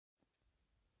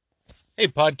Hey,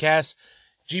 podcast.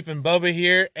 Jeep and Bubba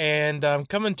here, and I'm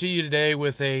coming to you today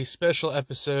with a special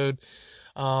episode.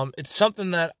 It's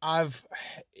something that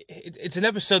it's an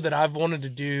episode that I've wanted to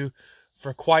do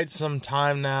for quite some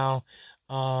time now,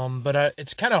 but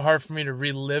it's kind of hard for me to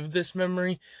relive this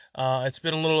memory. It's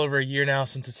been a little over a year now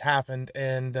since it's happened,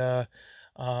 and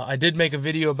I did make a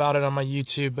video about it on my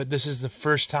YouTube, but this is the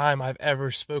first time I've ever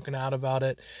spoken out about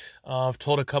it. I've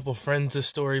told a couple friends the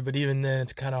story, but even then,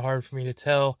 it's kind of hard for me to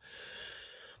tell.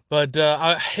 But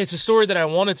it's a story that I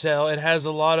want to tell. It has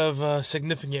a lot of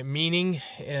significant meaning.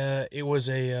 It was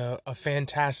a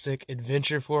fantastic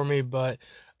adventure for me, but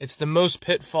it's the most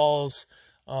pitfalls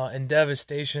and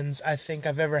devastations I think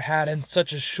I've ever had in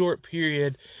such a short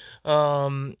period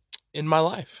in my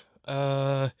life.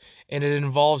 And it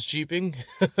involves jeeping.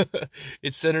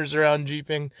 It centers around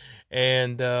jeeping,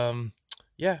 and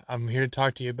yeah, I'm here to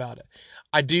talk to you about it.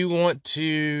 I do want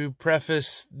to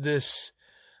preface this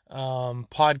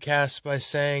podcast by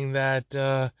saying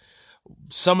that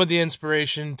some of the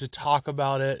inspiration to talk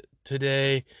about it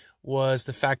today was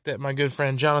the fact that my good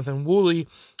friend Jonathan Woolley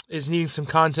is needing some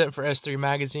content for S3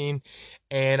 Magazine,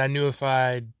 and I knew if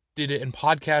I did it in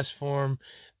podcast form,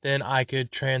 then I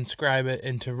could transcribe it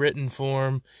into written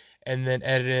form and then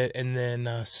edit it and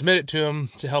then submit it to him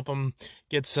to help him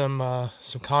get some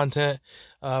content.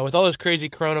 With all this crazy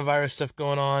coronavirus stuff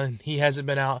going on, he hasn't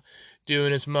been out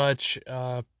doing as much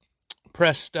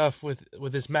press stuff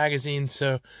with this magazine,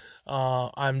 so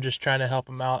I'm just trying to help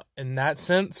him out in that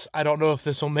sense. I don't know if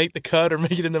this will make the cut or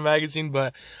make it in the magazine,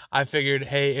 but I figured,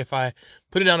 hey, if I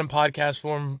put it down in podcast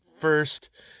form first,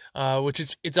 which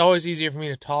is it's always easier for me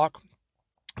to talk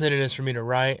than it is for me to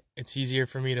write. It's easier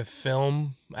for me to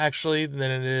film actually than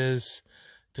it is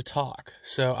to talk.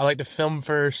 So I like to film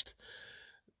first.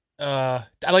 I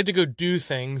like to go do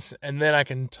things and then I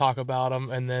can talk about them,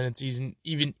 and then it's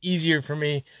even easier for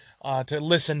me to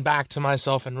listen back to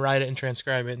myself and write it and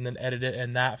transcribe it and then edit it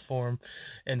in that form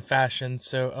and fashion.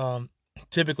 So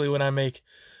typically when I make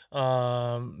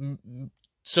um,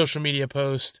 social media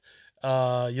post,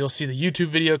 you'll see the YouTube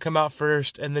video come out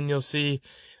first, and then you'll see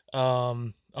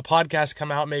a podcast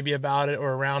come out maybe about it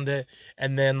or around it,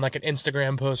 and then like an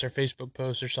Instagram post or Facebook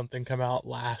post or something come out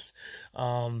last.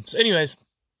 So anyways,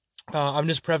 I'm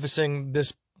just prefacing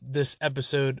this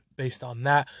episode based on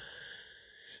that.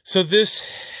 So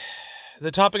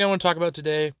the topic I want to talk about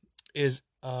today is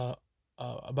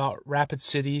about Rapid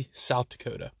City, South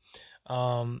Dakota.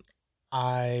 Um,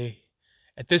 I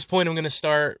At this point I'm going to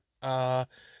start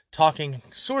talking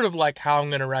sort of like how I'm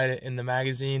going to write it in the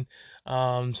magazine.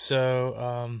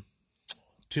 So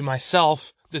to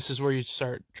myself, this is where you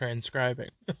start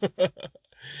transcribing.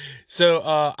 So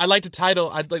I'd like to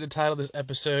title this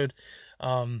episode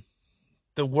um,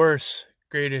 "The Worst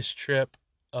Greatest Trip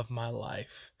of My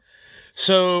Life."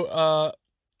 So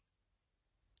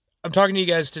I'm talking to you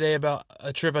guys today about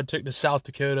a trip I took to South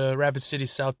Dakota, Rapid City,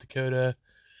 South Dakota,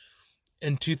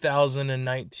 in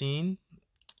 2019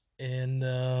 in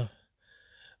the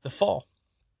fall,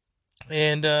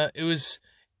 and it was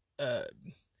uh,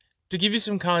 to give you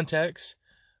some context.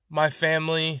 My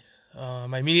family,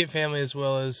 my immediate family, as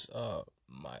well as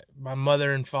my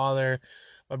mother and father,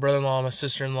 my brother-in-law, my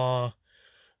sister-in-law,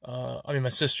 my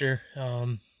sister,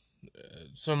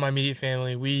 some of my immediate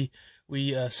family. We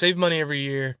save money every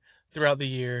year throughout the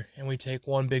year, and we take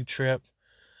one big trip.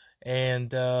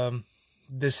 And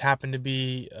this happened to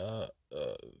be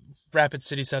Rapid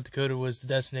City, South Dakota, was the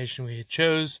destination we had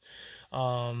chose.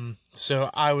 So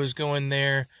I was going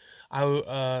there.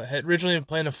 I had originally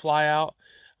planned to fly out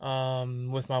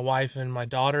with my wife and my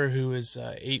daughter, who was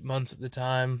 8 months at the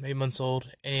time, 8 months old,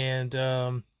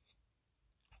 and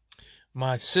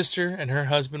my sister and her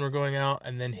husband were going out,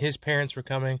 and then his parents were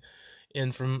coming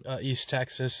in from East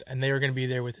Texas, and they were going to be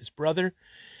there with his brother.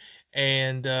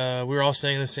 And we were all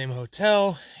staying in the same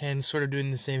hotel and sort of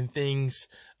doing the same things.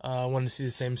 Wanted to see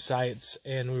the same sights,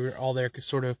 and we were all there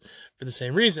sort of for the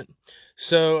same reason.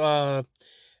 So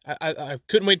I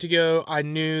couldn't wait to go. I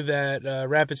knew that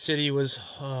Rapid City was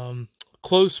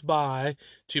close by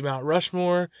to Mount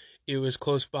Rushmore. It was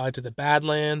close by to the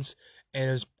Badlands, and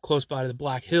it was close by to the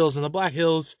Black Hills. And the Black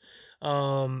Hills,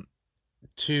 um,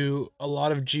 to a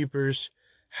lot of Jeepers,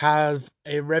 have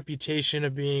a reputation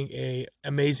of being a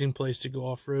amazing place to go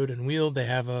off road and wheel. They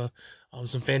have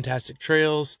some fantastic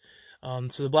trails.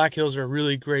 So the Black Hills are a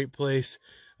really great place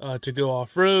to go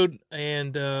off road,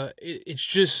 and it's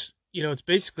just, it's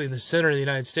basically in the center of the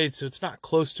United States, so it's not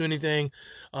close to anything.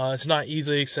 It's not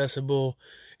easily accessible.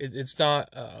 It's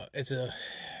not. It's a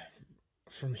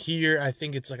From here, I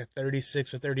think it's like a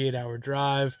 36 or 38 hour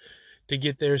drive to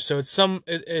get there. So it's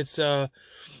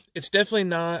definitely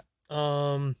not.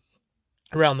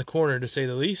 around the corner, to say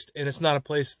the least, and it's not a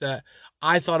place that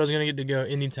I thought I was going to get to go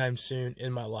anytime soon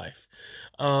in my life.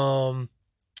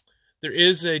 There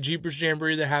is a Jeepers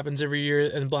Jamboree that happens every year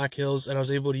in Black Hills, and I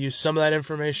was able to use some of that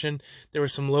information. There were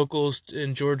some locals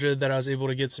in Georgia that I was able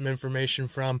to get some information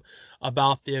from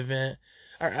about the event,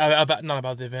 or about, not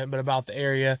about the event, but about the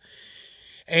area.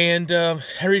 And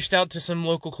I reached out to some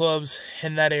local clubs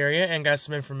in that area and got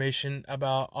some information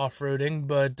about off-roading.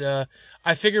 But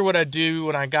I figured what I'd do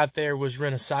when I got there was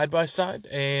rent a side-by-side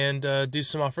and do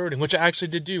some off-roading, which I actually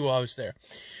did do while I was there.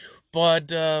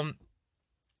 But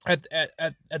at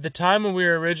the time when we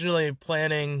were originally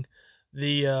planning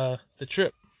the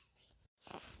trip,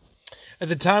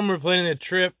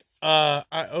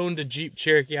 I owned a Jeep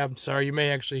Cherokee. I'm sorry, you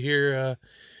may actually hear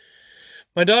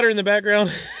my daughter in the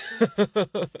background.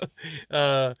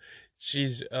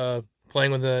 She's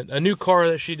playing with a new car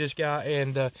that she just got,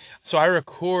 and so I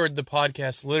record the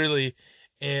podcast literally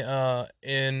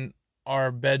in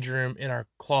our bedroom, in our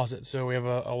closet. So we have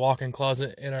a walk-in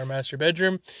closet in our master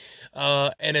bedroom,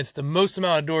 and it's the most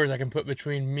amount of doors I can put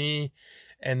between me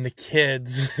and the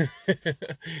kids.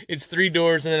 It's 3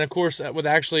 doors, and then of course with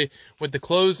the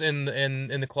clothes in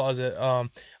the closet,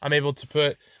 I'm able to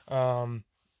put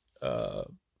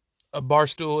a bar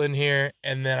stool in here,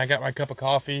 and then I got my cup of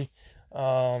coffee,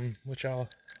 which I'll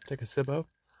take a sip of.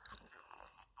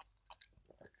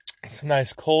 Some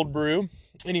nice cold brew.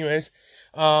 Anyways,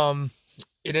 and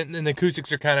the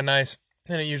acoustics are kind of nice,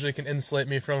 and it usually can insulate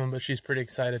me from them, but she's pretty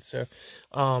excited, so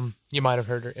you might have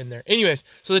heard her in there. Anyways,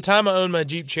 so the time I owned my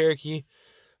Jeep Cherokee,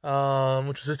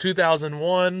 which was a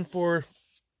 2001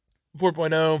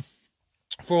 4.0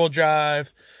 4-wheel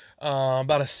drive,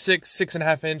 about a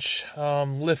 6.5 inch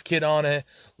lift kit on it,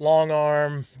 long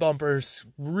arm bumpers,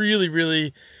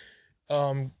 really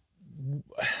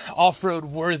off-road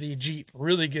worthy Jeep,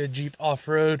 really good Jeep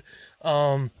off-road.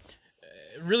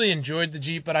 Really enjoyed the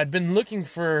Jeep, but I'd been looking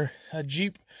for a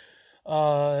Jeep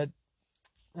Wrangler,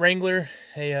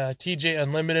 a TJ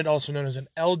Unlimited, also known as an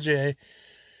LJ.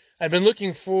 I'd been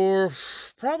looking for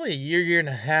probably a year and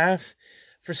a half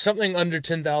for something under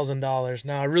 $10,000.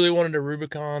 Now, I really wanted a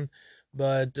Rubicon,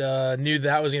 but knew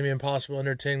that was going to be impossible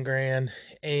under 10 grand.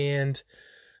 And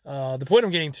the point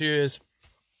I'm getting to is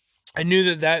I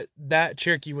knew that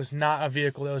Cherokee was not a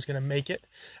vehicle that was going to make it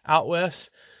out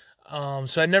west.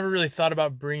 So I never really thought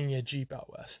about bringing a Jeep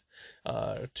out west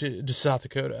to South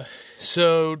Dakota.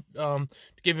 So to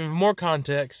give even more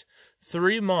context,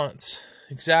 3 months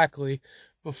exactly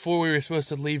before we were supposed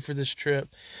to leave for this trip,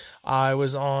 I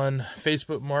was on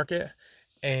Facebook Market,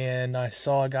 and I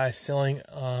saw a guy selling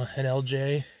an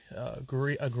LJ, a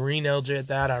green LJ at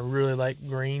that. I really like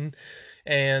green,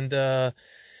 and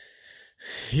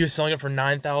he was selling it for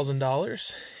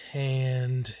 $9,000,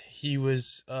 and he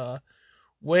was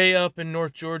way up in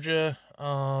North Georgia,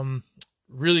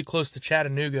 really close to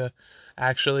Chattanooga,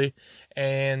 actually,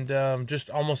 and just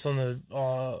almost on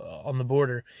the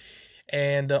border.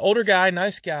 And older guy,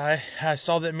 nice guy. I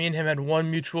saw that me and him had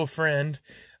one mutual friend.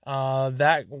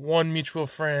 That one mutual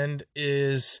friend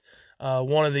is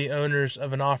one of the owners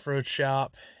of an off-road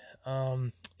shop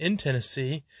in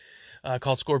Tennessee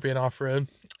called Scorpion Off-Road.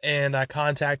 And I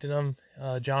contacted him,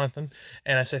 Jonathan,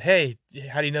 and I said, "Hey,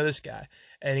 how do you know this guy?"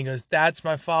 And he goes, "That's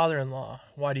my father-in-law.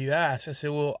 Why do you ask?" I said,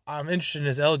 "Well, I'm interested in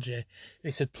his LJ." And he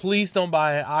said, "Please don't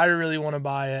buy it. I really want to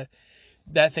buy it.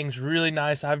 That thing's really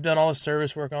nice. I've done all the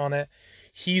service work on it."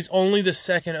 He's only the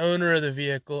second owner of the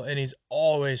vehicle, and he's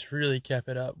always really kept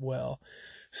it up well.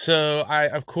 So I,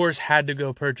 of course, had to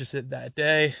go purchase it that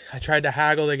day. I tried to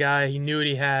haggle the guy. He knew what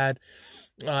he had.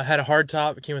 Had a hard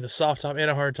top. It came with a soft top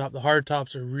and a hard top. The hard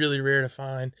tops are really rare to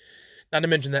find. Not to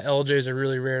mention that LJs are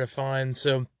really rare to find.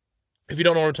 So if you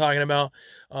don't know what I'm talking about,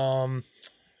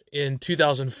 in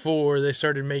 2004, they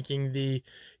started making the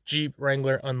Jeep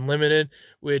Wrangler Unlimited,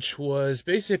 which was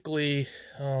basically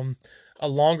a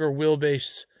longer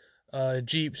wheelbase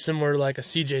Jeep, similar to like a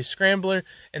CJ Scrambler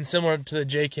and similar to the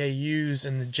JKUs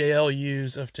and the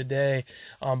JLUs of today,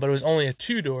 but it was only a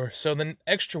 2-door. So the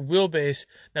extra wheelbase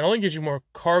not only gives you more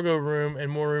cargo room and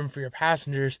more room for your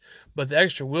passengers, but the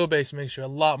extra wheelbase makes you a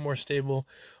lot more stable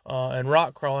and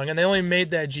rock crawling. And they only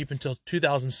made that Jeep until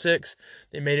 2006.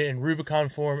 They made it in Rubicon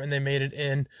form, and they made it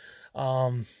in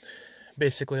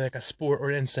basically like a sport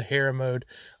or in Sahara mode,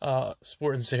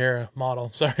 sport and Sahara model,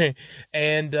 sorry.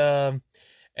 And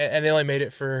they only made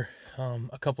it for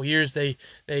a couple years. They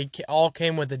all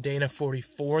came with a Dana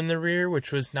 44 in the rear,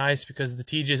 which was nice because the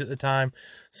TJs at the time,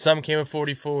 some came with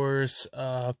 44s.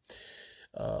 All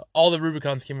the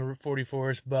Rubicons came with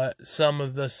 44s, but some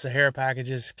of the Sahara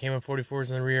packages came with 44s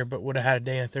in the rear, but would have had a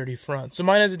Dana 30 front. So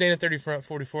mine has a Dana 30 front,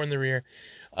 44 in the rear.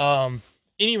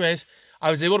 Anyways, I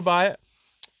was able to buy it,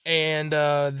 and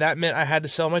that meant I had to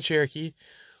sell my Cherokee.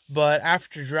 But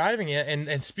after driving it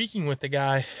and speaking with the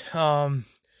guy,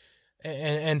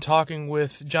 and talking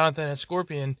with Jonathan at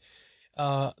Scorpion,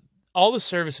 uh, all the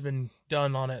service had been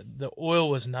done on it. The oil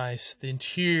was nice. The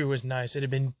interior was nice. It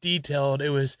had been detailed.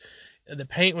 The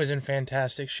paint was in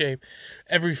fantastic shape.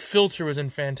 Every filter was in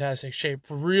fantastic shape.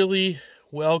 Really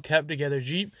well kept together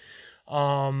Jeep.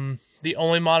 The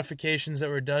only modifications that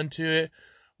were done to it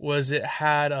was it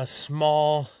had a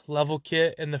small level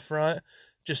kit in the front,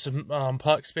 just some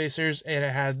puck spacers, and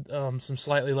it had some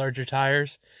slightly larger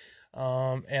tires,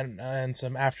 and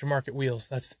some aftermarket wheels.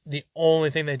 That's the only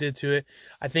thing they did to it.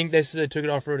 I think they said they took it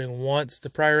off-roading once. The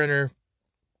prior owner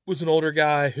was an older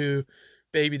guy who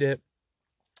babied it.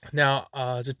 Now,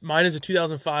 mine is a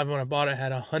 2005. When I bought it, it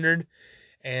had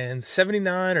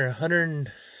 179 or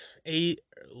 108,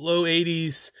 low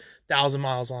 80s thousand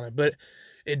miles on it, but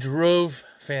it drove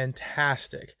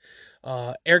fantastic.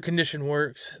 Air condition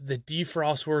works, the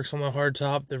defrost works on the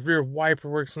hardtop, the rear wiper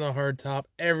works on the hardtop,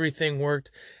 everything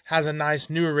worked. Has a nice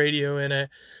newer radio in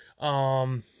it.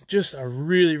 Just a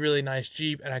really, really nice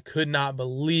Jeep, and I could not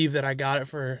believe that I got it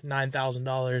for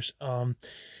 $9,000.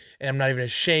 And I'm not even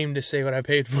ashamed to say what I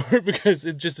paid for it, because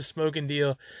it's just a smoking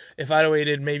deal. If I'd have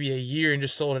waited maybe a year and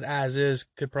just sold it as is,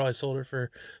 could probably sold it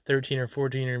for 13 or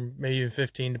 14 or maybe even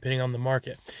 15, depending on the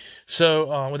market.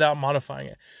 So, without modifying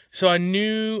it. So I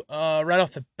knew, right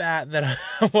off the bat that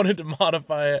I wanted to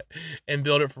modify it and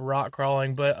build it for rock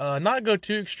crawling, but, not go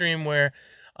too extreme where,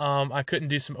 I couldn't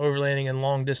do some overlanding and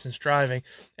long distance driving.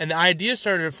 And the idea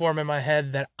started to form in my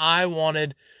head that I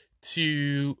wanted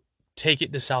to take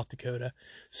it to South Dakota.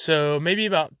 So maybe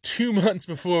about 2 months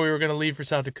before we were going to leave for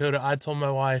South Dakota, I told my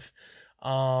wife,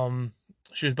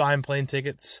 she was buying plane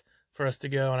tickets for us to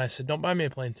go. And I said, don't buy me a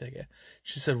plane ticket.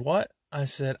 She said, what? I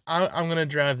said, I'm going to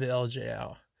drive the LJ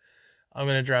out. I'm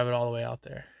going to drive it all the way out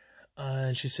there.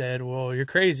 And she said, well, you're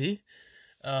crazy.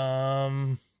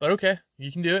 But okay,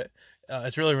 you can do it.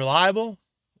 It's really reliable.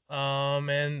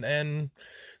 And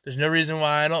there's no reason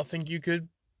why I don't think you could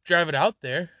drive it out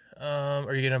there.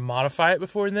 Are you going to modify it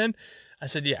before then? I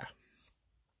said, yeah.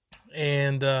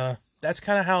 And that's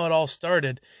kind of how it all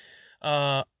started.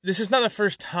 This is not the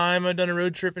first time I've done a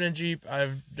road trip in a Jeep. I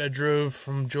drove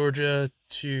from Georgia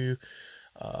to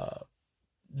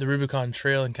the Rubicon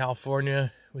Trail in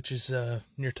California, which is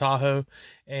near Tahoe.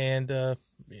 And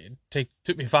it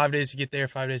took me 5 days to get there,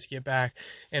 5 days to get back,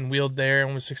 and wheeled there,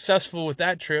 and was successful with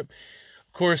that trip.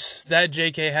 Of course, that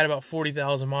JK had about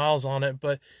 40,000 miles on it,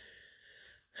 but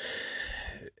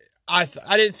I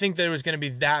didn't think that it was going to be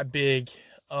that big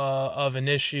of an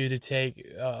issue to take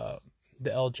the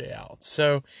LJ out.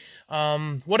 So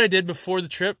what I did before the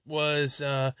trip was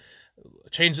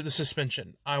change up the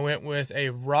suspension. I went with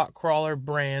a Rock Crawler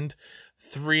brand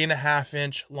 3.5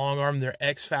 inch long arm, their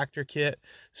X Factor kit.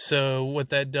 So what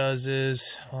that does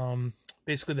is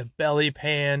basically the belly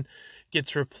pan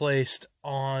gets replaced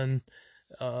on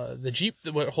the Jeep.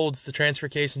 What holds the transfer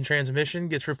case and transmission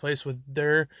gets replaced with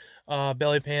their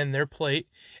belly pan, their plate,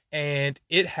 and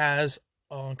it has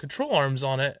control arms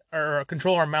on it, or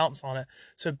control arm mounts on it.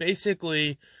 So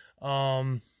basically,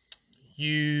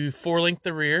 you four-link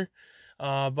the rear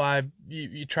by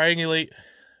you triangulate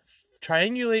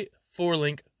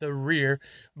four-link the rear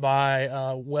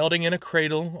by welding in a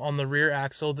cradle on the rear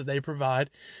axle that they provide.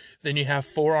 Then you have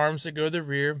 4 arms that go to the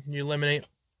rear. You eliminate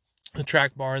the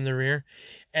track bar in the rear,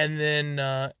 and then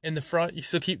in the front you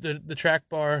still keep the track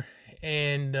bar,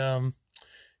 and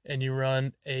you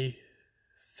run a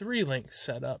 3-link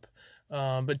setup,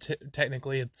 but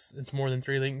technically it's more than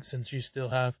 3 links, since you still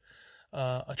have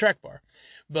a track bar.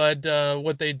 But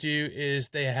what they do is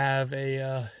they have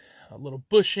a little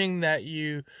bushing that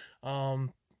you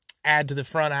add to the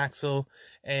front axle,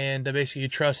 and basically you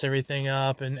truss everything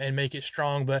up and make it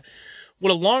strong. But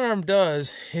what a long arm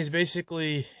does is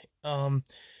basically it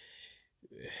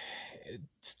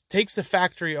takes the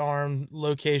factory arm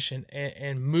location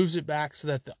and moves it back so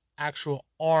that the actual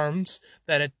arms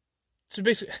that it, so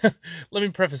basically, let me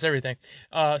preface everything.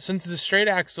 Since it's a straight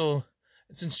axle,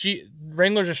 since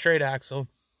Wrangler's a straight axle,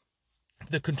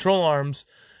 the control arms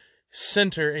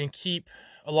center and keep,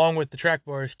 along with the track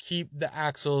bars, keep the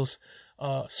axles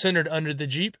centered under the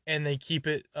Jeep, and they keep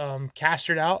it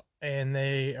castered out, and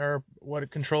they are what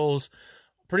it controls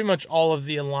pretty much all of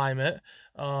the alignment,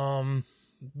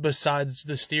 besides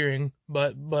the steering.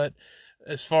 But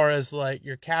as far as like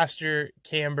your caster,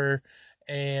 camber,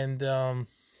 and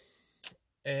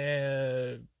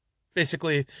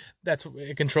basically that's what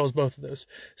it controls, both of those.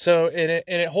 So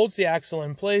it holds the axle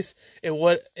in place.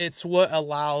 It's what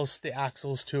allows the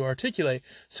axles to articulate.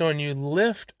 So when you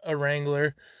lift a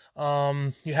Wrangler,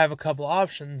 you have a couple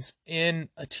options. In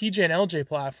a TJ and LJ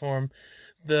platform,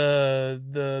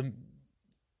 the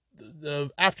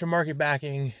aftermarket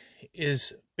backing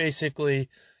is basically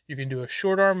you can do a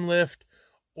short arm lift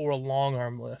or a long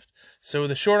arm lift. So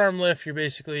with a short arm lift, you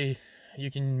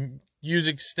can use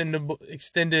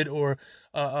extended or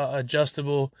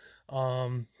adjustable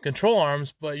control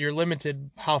arms, but you're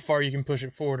limited how far you can push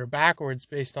it forward or backwards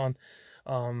based on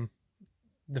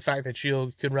the fact that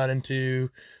you could run into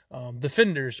the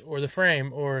fenders or the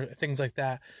frame or things like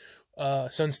that.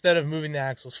 So instead of moving the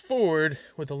axles forward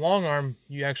with the long arm,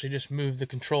 you actually just move the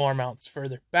control arm out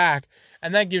further back,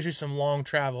 and that gives you some long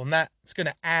travel, and that's going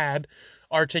to add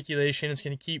articulation. It's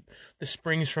going to keep the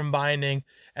springs from binding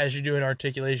as you're doing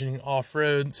articulation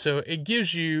off-road, so it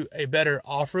gives you a better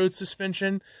off-road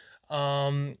suspension.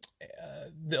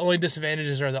 The only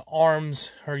disadvantages are the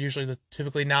arms are usually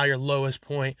typically now your lowest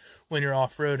point when you're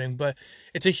off-roading, but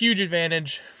it's a huge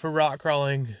advantage for rock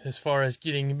crawling as far as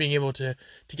being able to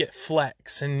get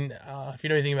flex. And if you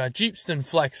know anything about Jeeps, then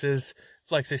flex is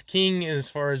king as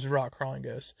far as rock crawling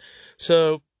goes.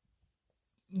 So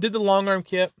did the long arm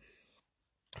kit.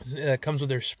 Comes with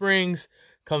their springs,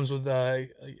 comes with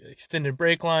extended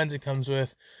brake lines. It comes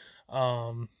with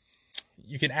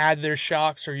you can add their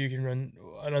shocks, or you can run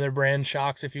another brand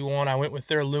shocks if you want. I went with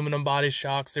their aluminum body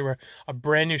shocks. They were a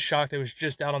brand new shock that was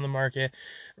just out on the market.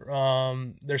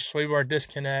 Their sway bar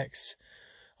disconnects.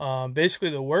 Basically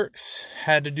the works.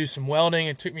 Had to do some welding.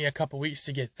 It took me a couple weeks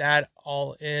to get that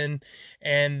all in.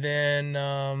 And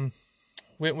then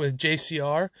went with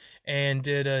JCR and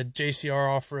did a JCR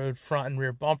off-road front and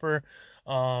rear bumper.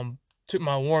 Took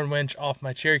my Warn winch off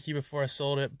my Cherokee before I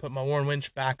sold it, put my Warn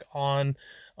winch back on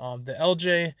the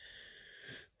LJ.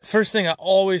 First thing I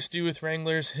always do with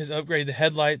Wranglers is upgrade the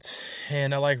headlights,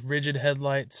 and I like rigid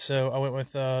headlights, so I went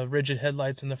with rigid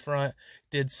headlights in the front,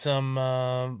 did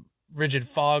some rigid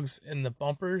fogs in the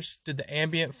bumpers, did the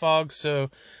ambient fogs, so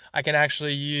I can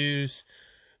actually use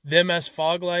them as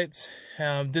fog lights.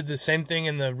 Did the same thing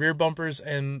in the rear bumpers,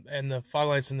 and the fog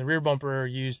lights in the rear bumper are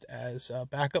used as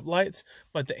backup lights.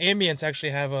 But the ambients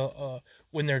actually have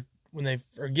when they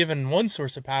are given one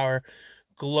source of power,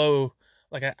 glow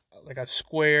like a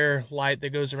square light that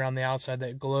goes around the outside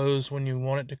that glows when you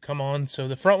want it to come on. So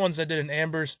the front ones I did in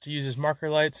ambers to use as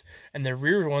marker lights, and the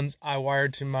rear ones I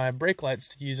wired to my brake lights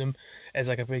to use them as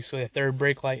basically a third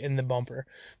brake light in the bumper.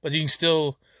 But you can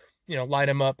still light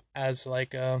them up as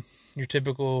like your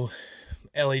typical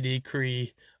LED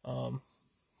Cree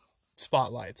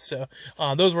spotlights. So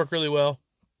those work really well.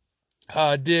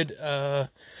 Did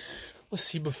let's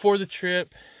see, before the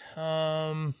trip,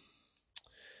 I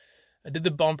did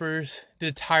the bumpers, did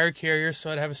a tire carrier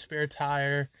so I'd have a spare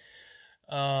tire.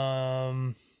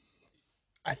 I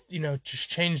just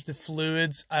changed the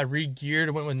fluids. I re-geared.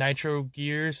 I went with nitro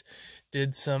gears.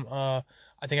 Did some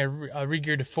I think I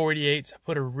re-geared to 488s. I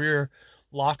put a rear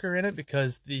locker in it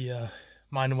because the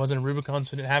mine wasn't a Rubicon,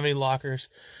 so it didn't have any lockers.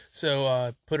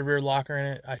 So put a rear locker in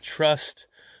it. I trussed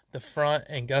the front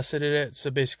and gusseted it.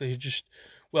 So basically just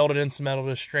welded in some metal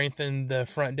to strengthen the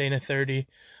front Dana 30.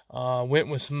 Went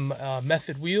with some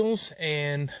Method wheels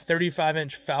and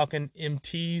 35-inch Falcon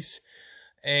MTs.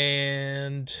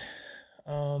 And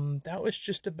that was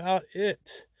just about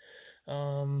it.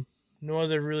 No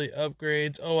other really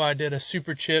upgrades. Oh, I did a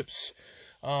Super Chips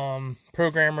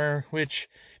programmer, which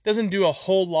doesn't do a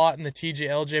whole lot in the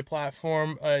TJ/LJ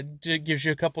platform. It gives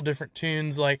you a couple different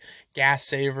tunes like gas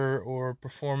saver or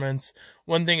performance.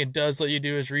 One thing it does let you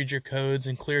do is read your codes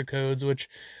and clear codes, which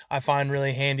I find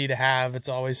really handy to have. It's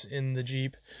always in the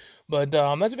Jeep. But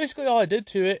that's basically all I did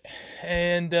to it.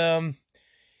 And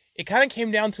it kind of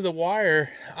came down to the wire.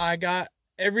 I got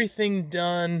everything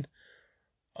done.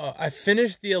 I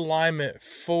finished the alignment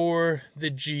for the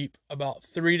Jeep about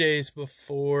 3 days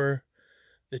before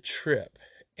the trip.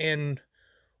 And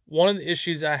one of the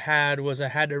issues I had was I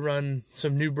had to run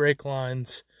some new brake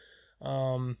lines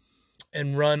and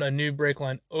run a new brake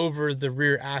line over the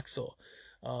rear axle.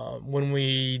 When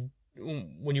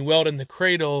you weld in the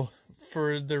cradle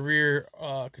for the rear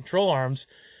control arms,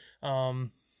 I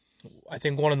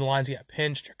think one of the lines got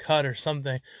pinched or cut or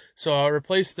something. So I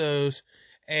replaced those,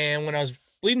 and when I was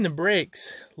bleeding the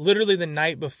brakes, literally the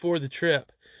night before the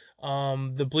trip,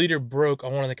 the bleeder broke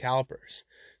on one of the calipers.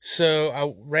 So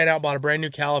I ran out, bought a brand new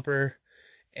caliper,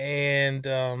 and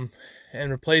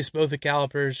replaced both the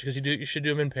calipers because you should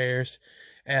do them in pairs.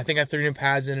 And I think I threw new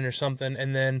pads in it or something,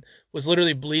 and then was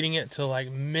literally bleeding it till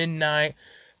like midnight.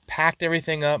 Packed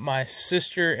everything up. My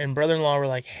sister and brother-in-law were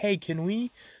like, "Hey, can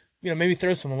we, maybe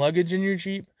throw some luggage in your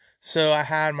Jeep?" So I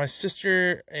had my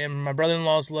sister and my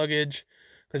brother-in-law's luggage,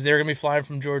 because they were going to be flying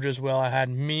from Georgia as well. I had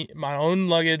my own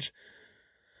luggage,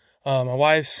 my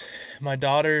wife's, my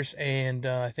daughter's, and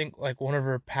I think like one of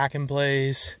her packing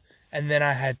plays. And then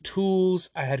I had tools,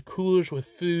 I had coolers with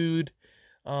food.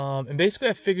 And basically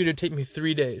I figured it'd take me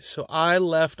 3 days. So I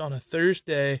left on a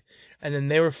Thursday, and then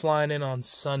they were flying in on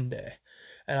Sunday.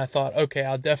 And I thought, okay,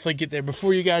 I'll definitely get there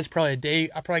before you guys, probably a day.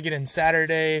 I'll probably get in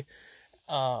Saturday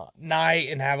night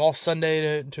and have all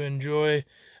Sunday to enjoy.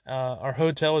 Our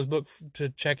hotel was booked to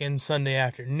check in Sunday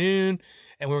afternoon,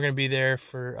 and we're going to be there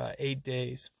for 8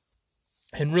 days.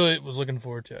 And really was looking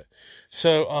forward to it.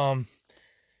 So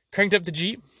cranked up the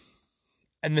Jeep,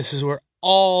 and this is where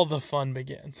all the fun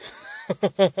begins.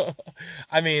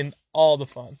 I mean, all the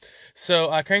fun. So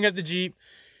I crank up the Jeep.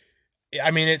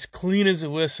 I mean, it's clean as a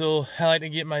whistle. I like to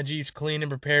get my Jeeps clean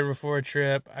and prepared before a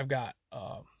trip. I've got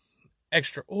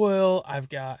extra oil. I've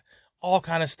got all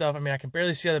kind of stuff. I mean, I can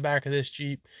barely see out the back of this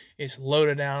Jeep. It's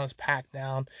loaded down. It's packed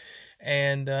down.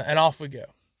 And off we go.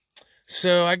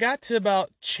 So I got to about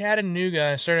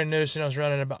Chattanooga. I started noticing I was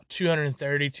running about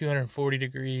 230, 240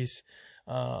 degrees.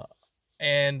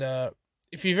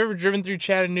 If you've ever driven through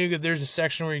Chattanooga, there's a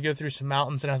section where you go through some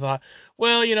mountains, and I thought,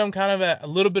 well, I'm kind of at a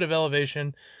little bit of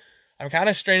elevation. I'm kind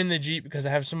of straining the Jeep because I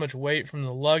have so much weight from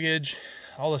the luggage,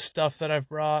 all the stuff that I've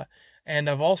brought, and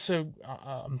I've also,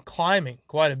 I'm climbing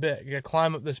quite a bit. You got to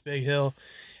climb up this big hill.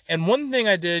 And one thing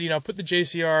I did, I put the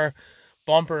JCR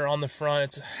bumper on the front.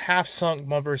 It's a half sunk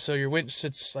bumper, so your winch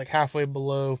sits like halfway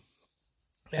below.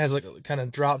 It has like, kind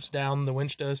of drops down, the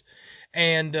winch does.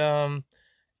 And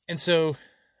so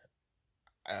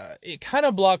it kind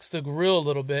of blocks the grill a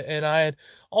little bit, and I had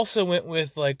also went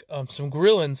with like some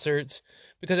grill inserts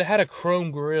because it had a chrome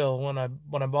grill when I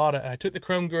bought it. And I took the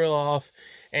chrome grill off,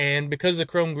 and because the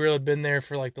chrome grill had been there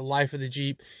for like the life of the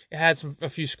Jeep, it had a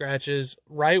few scratches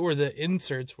right where the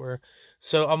inserts were.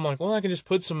 So I'm like, well, I can just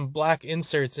put some black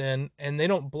inserts in, and they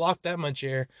don't block that much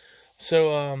air.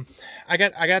 So I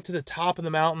got to the top of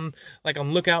the mountain, like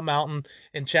on Lookout Mountain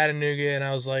in Chattanooga, and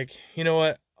I was like, you know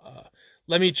what?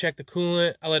 Let me check the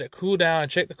coolant. I let it cool down. I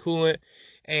checked the coolant,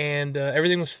 and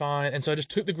everything was fine. And so I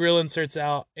just took the grill inserts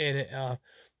out, and it,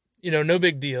 no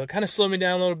big deal. It kind of slowed me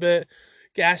down a little bit.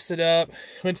 Gassed it up.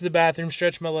 Went to the bathroom.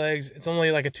 Stretched my legs. It's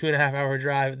only like a 2.5 hour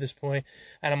drive at this point,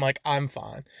 and I'm like, I'm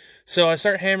fine. So I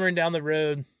start hammering down the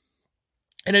road,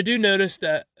 and I do notice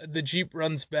that the Jeep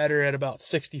runs better at about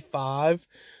 65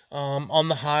 on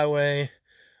the highway.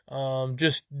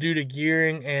 Just due to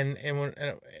gearing and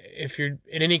if you're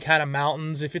in any kind of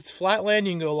mountains, if it's flatland,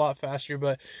 you can go a lot faster,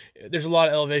 but there's a lot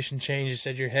of elevation changes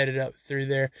as you're headed up through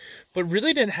there. But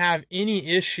really didn't have any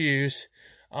issues,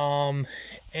 and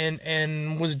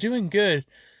was doing good.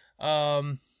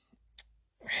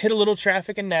 Hit a little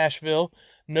traffic in Nashville,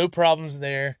 no problems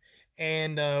there,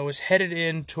 and was headed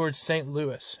in towards St.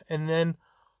 Louis, and then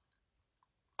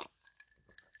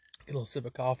get a little sip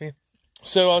of coffee.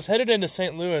 So I was headed into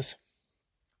St. Louis,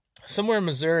 somewhere in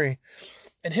Missouri,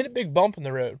 and hit a big bump in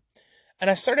the road. And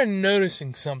I started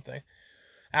noticing something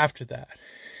after that.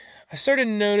 I started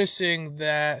noticing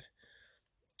that,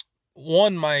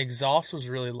 one, my exhaust was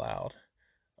really loud.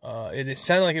 It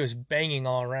sounded like it was banging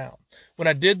all around. When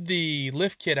I did the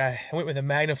lift kit, I went with a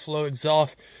MagnaFlow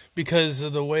exhaust because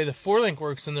of the way the 4-link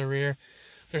works in the rear.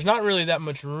 There's not really that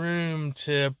much room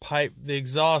to pipe the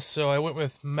exhaust, so I went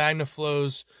with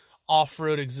MagnaFlow's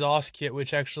off-road exhaust kit,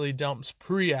 which actually dumps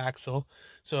pre-axle,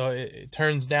 so it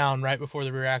turns down right before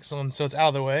the rear axle, and so it's out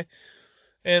of the way.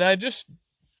 And I just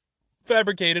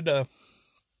fabricated a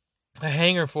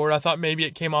hanger for it. I thought maybe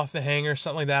it came off the hanger,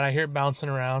 something like that. I hear it bouncing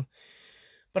around.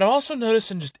 But I'm also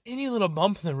noticing just any little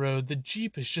bump in the road, the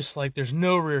Jeep is just like, there's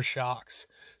no rear shocks.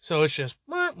 So it's just,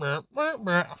 I'm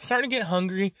starting to get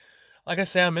hungry. Like I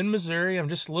say, I'm in Missouri. I'm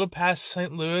just a little past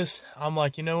St. Louis. I'm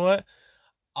like, you know what?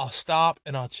 I'll stop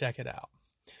and I'll check it out.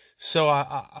 So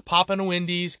I pop into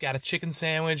Wendy's, got a chicken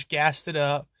sandwich, gassed it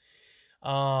up,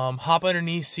 hop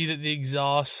underneath, see that the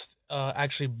exhaust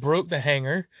actually broke the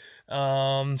hanger.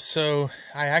 So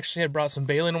I actually had brought some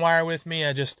baling wire with me.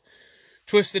 I just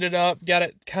twisted it up, got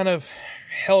it kind of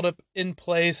held up in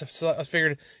place. So I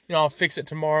figured, I'll fix it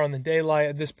tomorrow in the daylight.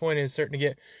 At this point, it's starting to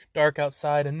get dark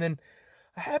outside. And then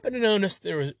I happened to notice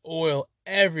there was oil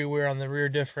everywhere on the rear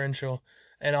differential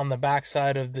and on the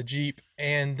backside of the Jeep.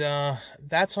 And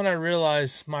that's when I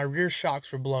realized my rear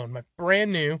shocks were blown. My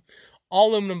brand new, all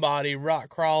aluminum body, rock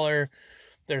crawler.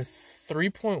 They're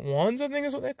 3.1s, I think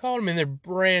is what they call them. I mean, they're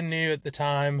brand new at the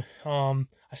time. I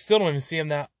still don't even see them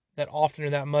that often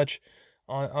or that much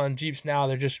on Jeeps now.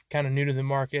 They're just kind of new to the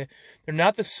market. They're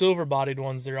not the silver bodied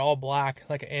ones. They're all black,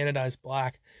 like an anodized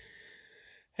black.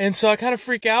 And so I kind of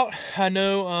freak out. I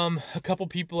know a couple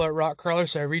people at Rock Crawler,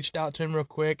 so I reached out to him real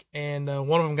quick, and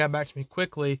one of them got back to me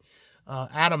quickly,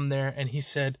 Adam there, and he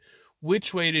said,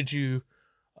 "Which way did you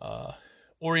uh,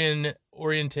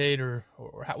 orientate, or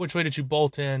which way did you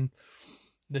bolt in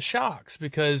the shocks?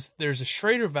 Because there's a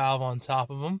Schrader valve on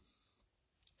top of them.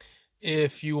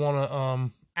 If you want to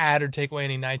add or take away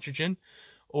any nitrogen,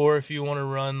 or if you want to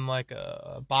run like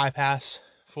a bypass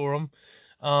for them,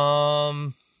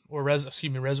 or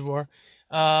reservoir,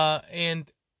 and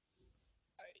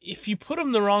if you put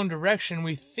them the wrong direction,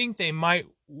 we think they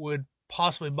would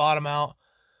possibly bottom out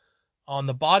on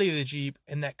the body of the Jeep,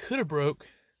 and that could have broke.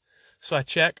 So I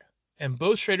check, and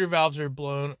both Schrader valves are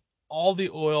blown. All the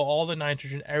oil, all the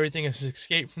nitrogen, everything has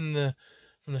escaped from the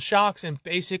shocks, and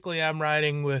basically I'm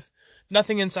riding with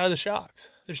nothing inside the shocks.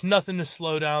 There's nothing to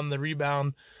slow down the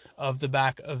rebound of the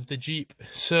back of the Jeep.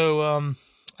 So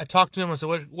I talked to him. I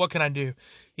said, what can I do?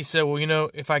 He said, well,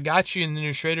 if I got you in the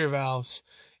new Schrader valves,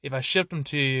 if I shipped them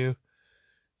to you,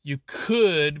 you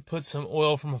could put some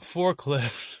oil from a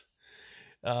forklift.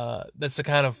 That's the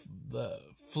kind of the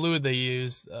fluid they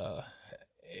use.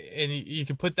 And you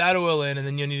can put that oil in, and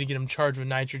then you'll need to get them charged with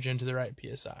nitrogen to the right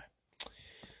PSI. I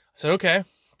said, okay,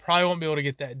 probably won't be able to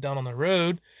get that done on the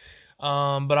road.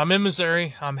 But I'm in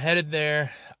Missouri. I'm headed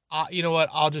there. You know what?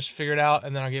 I'll just figure it out,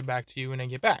 and then I'll get back to you when I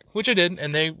get back, which I did,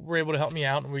 and they were able to help me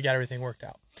out, and we got everything worked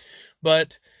out.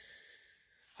 But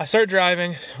I start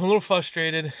driving. I'm a little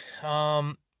frustrated,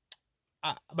 but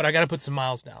I got to put some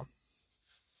miles down.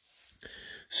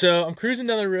 So I'm cruising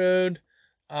down the road.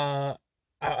 I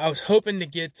was hoping to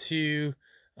get to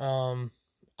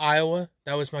Iowa.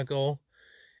 That was my goal.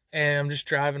 And I'm just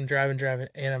driving,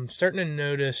 and I'm starting to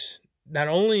notice not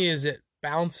only is it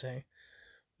bouncing,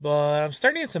 but I'm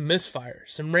starting to get some misfires,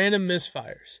 some random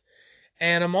misfires.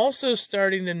 And I'm also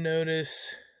starting to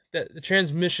notice that the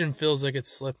transmission feels like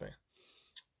it's slipping.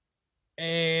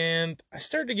 And I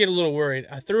started to get a little worried.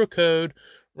 I threw a code,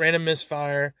 random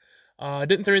misfire. I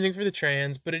didn't throw anything for the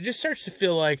trans, but it just starts to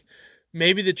feel like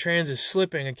maybe the trans is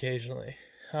slipping occasionally.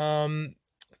 Again,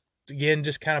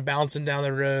 just kind of bouncing down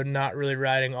the road, not really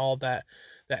riding all that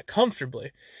comfortably.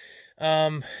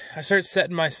 I start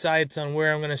setting my sights on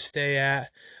where I'm going to stay at.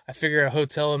 I figure a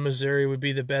hotel in Missouri would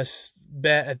be the best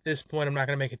bet at this point. I'm not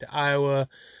going to make it to Iowa.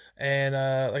 And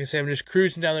like I say, I'm just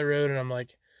cruising down the road, and I'm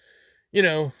like,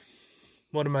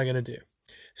 what am I going to do?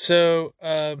 So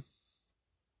I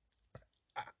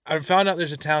found out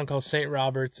there's a town called St.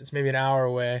 Roberts. It's maybe an hour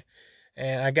away.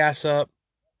 And I gas up.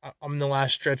 I'm in the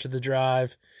last stretch of the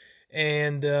drive.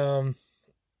 And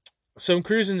so I'm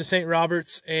cruising to St.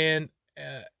 Roberts, and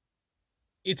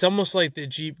it's almost like the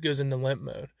Jeep goes into limp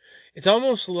mode. It's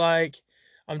almost like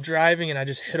I'm driving and I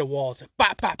just hit a wall. It's like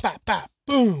bop, bop, bop, bop,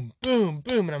 boom, boom,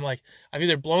 boom. And I'm like, I've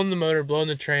either blown the motor, blown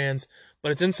the trans,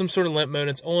 but it's in some sort of limp mode.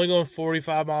 It's only going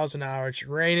 45 miles an hour. It's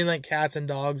raining like cats and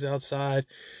dogs outside.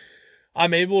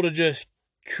 I'm able to just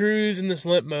cruise in this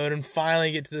limp mode and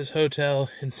finally get to this hotel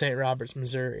in St. Roberts,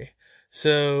 Missouri.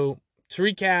 So to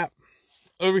recap,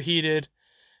 overheated,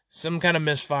 some kind of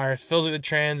misfire. It feels like the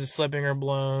trans is slipping or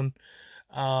blown,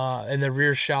 and the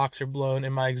rear shocks are blown,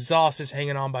 and my exhaust is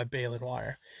hanging on by baling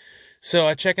wire. So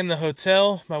I check in the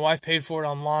hotel. My wife paid for it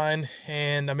online,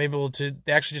 and I'm able to.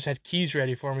 They actually just had keys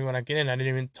ready for me when I get in. I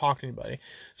didn't even talk to anybody.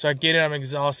 So I get in. I'm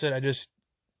exhausted. I just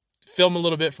film a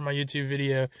little bit for my YouTube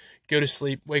video, go to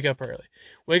sleep, wake up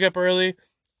early.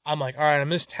 I'm like, all right, I'm in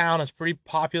this town. It's a pretty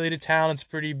populated town. It's a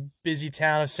pretty busy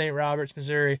town of St. Roberts,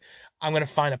 Missouri. I'm going to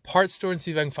find a parts store and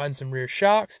see if I can find some rear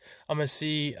shocks. I'm going to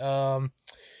see,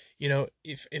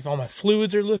 if all my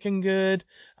fluids are looking good.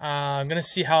 I'm going to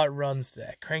see how it runs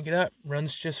today. Crank it up.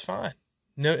 Runs just fine.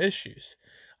 No issues.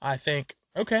 I think,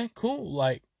 okay, cool.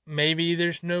 Like, maybe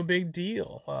there's no big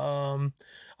deal. I'm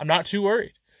not too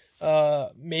worried.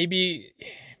 Maybe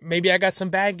I got some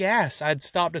bad gas. I'd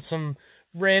stopped at some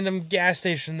random gas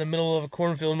station in the middle of a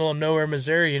cornfield, in the middle of nowhere,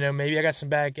 Missouri. Maybe I got some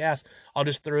bad gas. I'll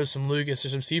just throw some Lucas or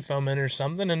some Seafoam in or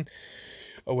something, and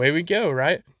away we go,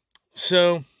 right?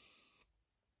 So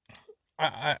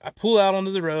I pull out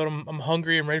onto the road. I'm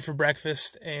hungry. I'm ready for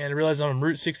breakfast, and I realize I'm on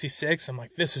Route 66. I'm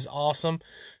like, this is awesome.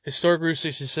 Historic Route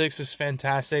 66 is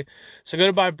fantastic. So I go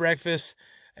to buy breakfast,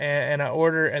 and I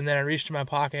order, and then I reach to my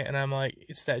pocket, and I'm like,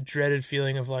 it's that dreaded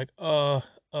feeling of like,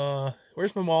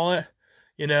 where's my wallet?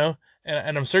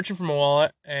 And I'm searching for my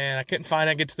wallet, and I couldn't find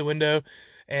it. I get to the window,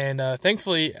 and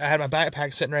thankfully I had my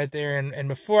backpack sitting right there, and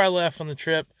before I left on the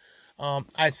trip,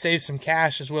 I'd saved some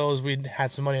cash, as well as we'd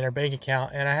had some money in our bank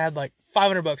account, and I had like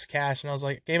 $500 cash, and I was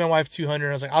like, gave my wife 200.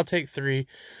 I was like, I'll take 3,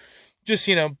 just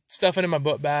stuff it in my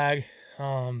book bag,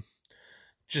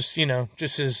 just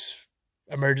as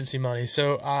emergency money.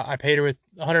 So I paid her with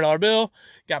a $100 bill,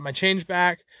 got my change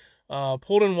back,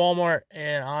 pulled in Walmart,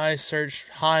 and I searched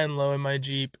high and low in my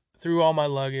Jeep, through all my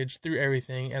luggage, through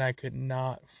everything, and I could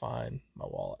not find my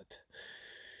wallet.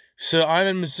 So I'm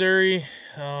in Missouri,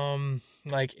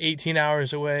 like 18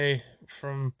 hours away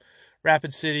from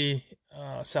Rapid City,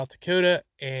 South Dakota,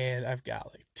 and I've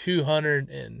got like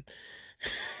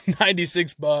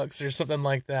 $296 or something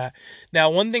like that. Now,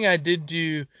 one thing I did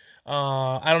do,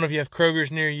 I don't know if you have Kroger's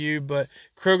near you, but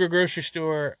Kroger grocery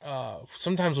store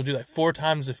sometimes will do like 4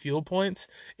 times the fuel points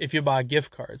if you buy gift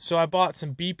cards. So I bought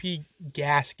some BP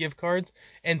gas gift cards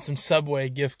and some Subway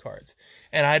gift cards,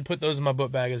 and I'd put those in my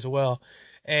book bag as well.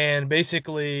 And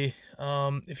basically,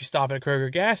 if you stop at a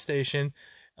Kroger gas station,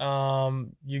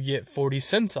 you get 40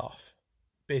 cents off.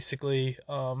 Basically,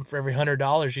 for every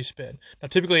 $100 you spend. Now,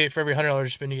 typically, for every $100 you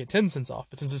spend, you get 10 cents off.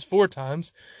 But since it's 4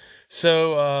 times,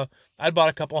 so I bought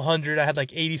a couple hundred. I had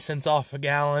like 80 cents off a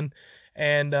gallon,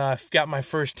 and got my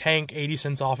first tank 80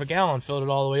 cents off a gallon. Filled it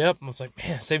all the way up, and was like,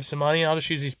 man, save some money. I'll just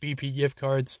use these BP gift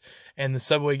cards and the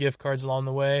Subway gift cards along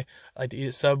the way. I like to eat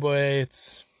at Subway.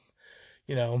 It's,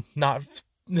 not.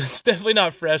 It's definitely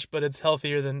not fresh, but it's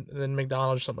healthier than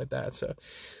McDonald's or something like that. So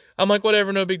I'm like,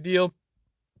 whatever, no big deal.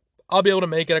 I'll be able to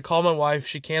make it. I call my wife.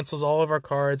 She cancels all of our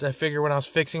cards. I figure when I was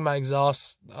fixing my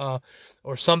exhaust or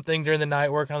something during the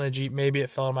night working on the Jeep, maybe it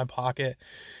fell in my pocket.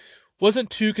 Wasn't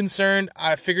too concerned.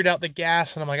 I figured out the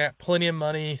gas, and I'm like, I got plenty of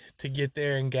money to get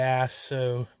there in gas.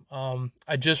 So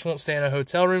I just won't stay in a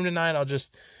hotel room tonight. I'll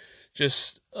just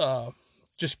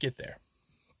get there.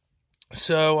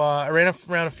 So I ran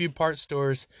around a few parts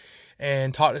stores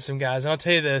and talked to some guys. And I'll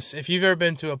tell you this, if you've ever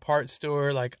been to a parts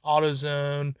store like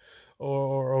AutoZone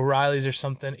or O'Reilly's or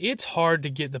something, it's hard to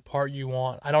get the part you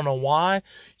want. I don't know why.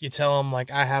 You tell them,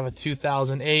 like, I have a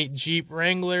 2008 Jeep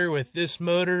Wrangler with this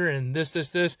motor and this,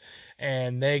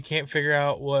 and they can't figure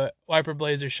out what wiper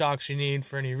blades or shocks you need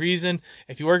for any reason.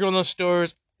 If you work in one of those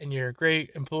stores and you're a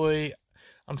great employee,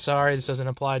 I'm sorry, this doesn't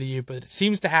apply to you, but it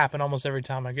seems to happen almost every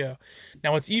time I go.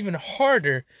 Now, what's even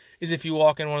harder is if you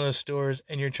walk in one of those stores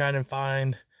and you're trying to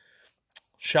find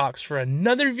shocks for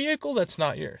another vehicle that's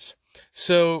not yours.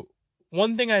 So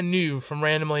one thing I knew from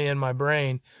randomly in my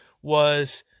brain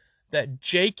was that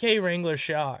JK Wrangler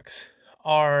shocks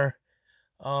are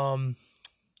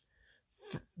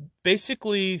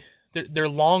basically they're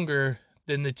longer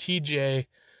than the TJ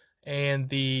and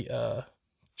the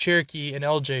Cherokee and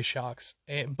LJ shocks,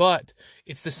 but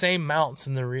it's the same mounts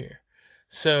in the rear.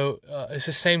 So it's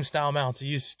the same style mounts. It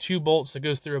uses 2 bolts that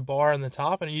goes through a bar in the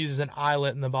top, and it uses an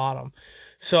eyelet in the bottom.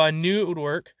 So I knew it would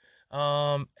work,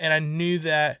 and I knew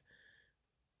that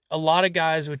a lot of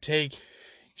guys would take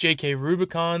JK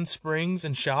Rubicon springs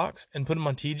and shocks and put them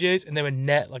on TJs, and they would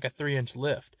net like a 3-inch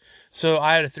lift. So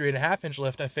I had a 3.5-inch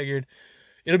lift. I figured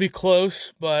it'll be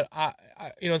close, but I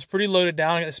it's pretty loaded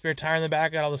down. I got the spare tire in the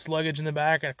back, got all this luggage in the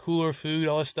back, got cooler, food,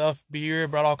 all this stuff, beer,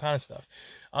 brought all kind of stuff,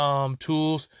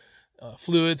 tools,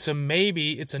 fluids. So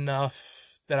maybe it's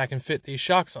enough that I can fit these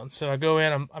shocks on. So I go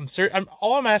in.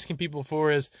 All I'm asking people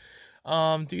for is,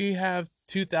 do you have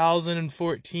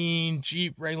 2014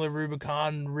 Jeep Wrangler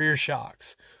Rubicon rear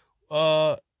shocks?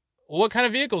 What kind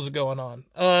of vehicles are going on?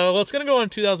 Well, it's gonna go on a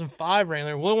 2005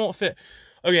 Wrangler. Well, it won't fit.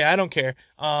 Okay, I don't care.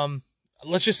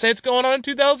 Let's just say it's going on in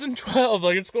 2012.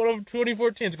 Like, it's going on in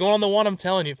 2014. It's going on the one I'm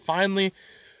telling you. Finally,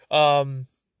 the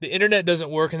internet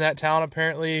doesn't work in that town,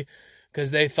 apparently,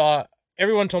 because they thought,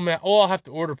 everyone told me, oh, I'll have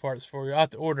to order parts for you. I'll have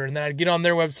to order. And then I'd get on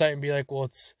their website and be like, well,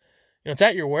 it's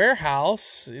at your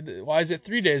warehouse. Why is it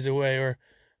 3 days away? Or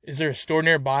is there a store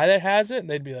nearby that has it? And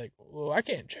they'd be like, well, I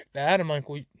can't check that. I'm like,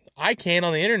 well, I can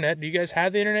on the internet. Do you guys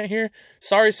have the internet here?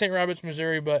 Sorry, St. Roberts,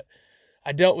 Missouri, but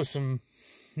I dealt with some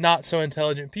not so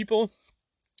intelligent people.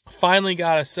 Finally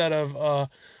got a set of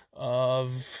I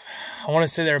want to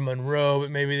say they're Monroe,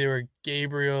 but maybe they were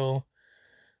Gabriel.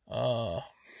 I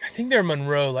think they're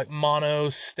Monroe, like mono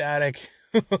static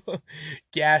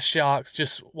gas shocks,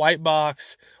 just white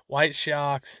box, white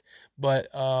shocks, but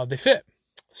they fit.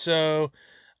 So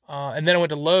and then I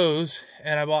went to Lowe's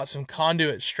and I bought some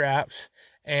conduit straps,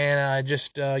 and I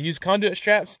just used conduit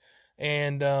straps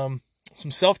and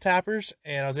some self tappers,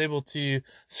 and I was able to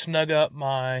snug up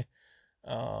my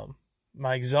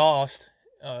exhaust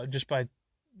just by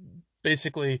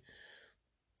basically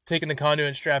taking the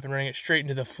conduit strap and running it straight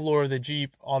into the floor of the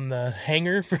Jeep on the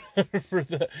hanger for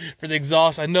the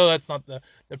exhaust. I know that's not the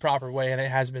proper way, and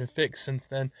it has been fixed since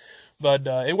then, but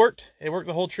it worked. It worked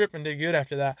the whole trip and did good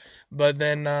after that. But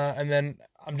then and then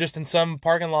I'm just in some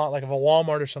parking lot like of a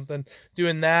Walmart or something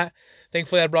doing that.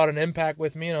 Thankfully, I brought an impact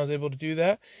with me, and I was able to do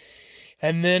that.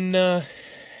 And then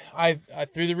I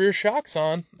threw the rear shocks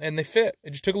on and they fit.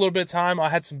 It just took a little bit of time. I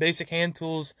had some basic hand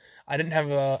tools. I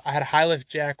had a high lift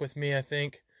jack with me, I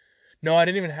think. No, I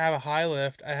didn't even have a high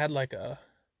lift. I had like a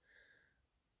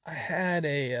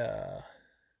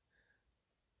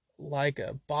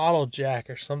bottle jack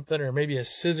or something, or maybe a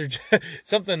scissor jack,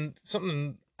 something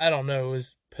I don't know. It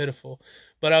was pitiful,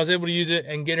 but I was able to use it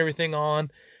and get everything on,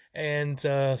 and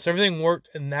so everything worked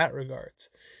in that regards.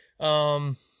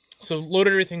 So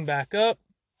loaded everything back up.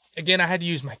 Again, I had to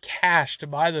use my cash to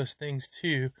buy those things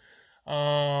too.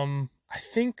 I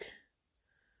think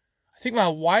my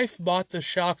wife bought the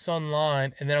shocks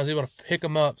online, and then I was able to pick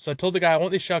them up. So I told the guy I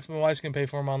want these shocks, my wife's gonna pay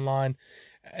for them online,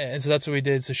 and so that's what we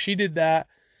did. So she did that,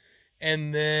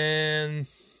 and then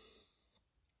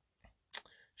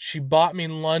she bought me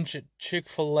lunch at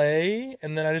Chick-fil-A,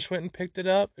 and then I just went and picked it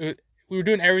up. We were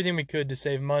doing everything we could to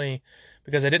save money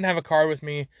because I didn't have a card with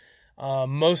me.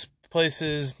 Most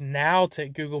places now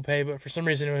take Google Pay, but for some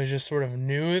reason it was just sort of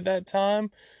new at that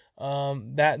time.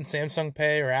 That and Samsung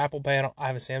Pay or Apple Pay. I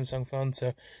have a Samsung phone,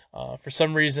 so for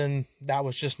some reason that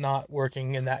was just not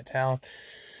working in that town.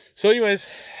 So, anyways,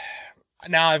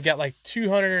 now I've got like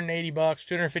 $280,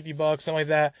 $250, something like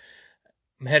that.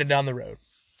 I'm headed down the road.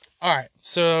 All right,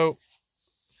 so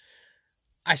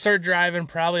I started driving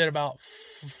probably at about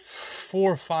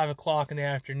 4 or 5 o'clock in the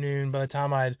afternoon. By the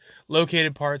time I'd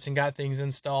located parts and got things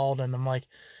installed, and I'm like,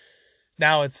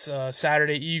 now it's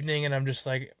Saturday evening, and I'm just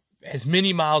like, as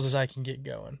many miles as I can get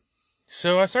going.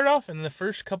 So I started off, in the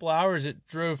first couple hours, it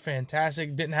drove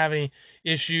fantastic. Didn't have any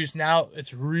issues. Now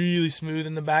it's really smooth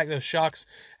in the back. Those shocks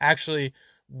actually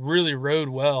really rode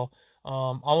well.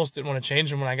 Almost didn't want to change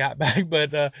them when I got back,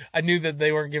 but I knew that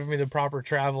they weren't giving me the proper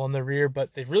travel in the rear,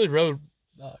 but they really rode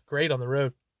great on the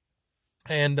road.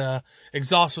 And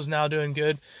exhaust was now doing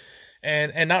good,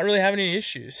 and not really having any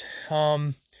issues.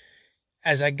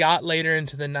 As I got later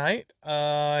into the night,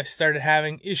 I started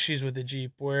having issues with the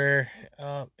Jeep where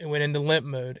it went into limp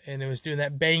mode and it was doing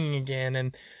that banging again,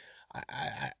 and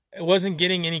it wasn't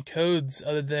getting any codes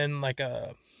other than like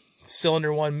a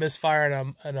cylinder one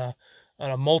misfire and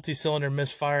a multi-cylinder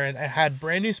misfire, and I had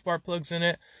brand new spark plugs in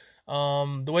it.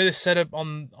 The way the setup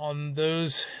on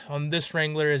this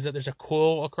Wrangler is that there's a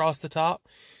coil across the top,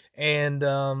 and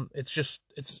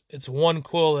it's one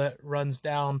coil that runs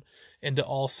down into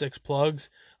all 6 plugs.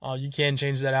 You can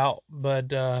change that out, but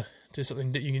to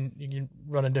something that you can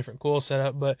run a different coil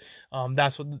setup, but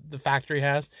that's what the factory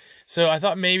has. So I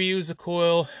thought maybe it was the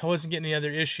coil. I wasn't getting any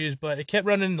other issues, but it kept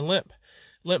running into limp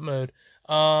mode.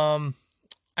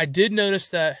 I did notice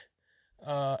that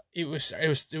it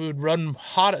would run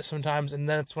hot at sometimes, and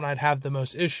that's when I'd have the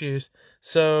most issues.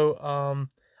 So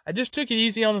I just took it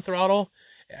easy on the throttle.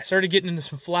 I started getting into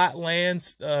some flat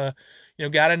lands, got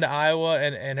into Iowa,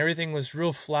 and everything was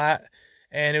real flat,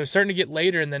 and it was starting to get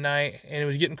later in the night, and it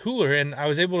was getting cooler, and I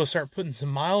was able to start putting some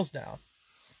miles down,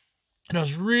 and I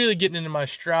was really getting into my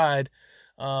stride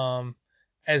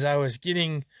as I was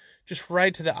getting just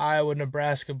right to the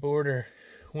Iowa-Nebraska border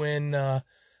when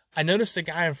I noticed the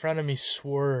guy in front of me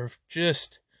swerve,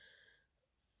 just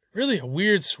really a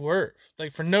weird swerve,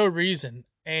 like for no reason,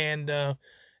 and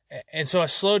so I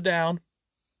slowed down.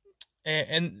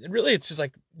 And really, it's just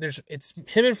like it's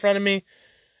him in front of me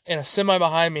and a semi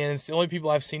behind me, and it's the only people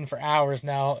I've seen for hours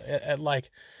now at like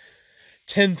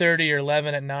 10:30 or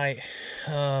 11 at night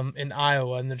in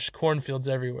Iowa, and there's cornfields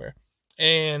everywhere.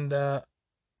 And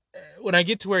when I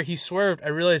get to where he swerved, I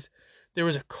realized there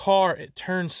was a car. It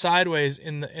turned sideways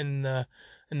in the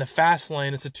fast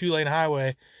lane. It's a 2-lane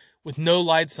highway with no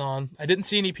lights on. I didn't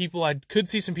see any people. I could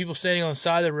see some people standing on the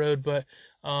side of the road, but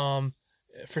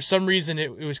for some reason it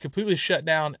was completely shut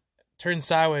down, turned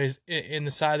sideways in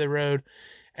the side of the road,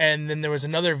 and then there was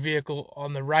another vehicle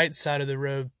on the right side of the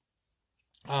road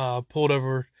pulled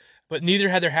over, but neither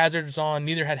had their hazards on,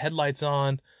 neither had headlights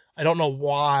on. I don't know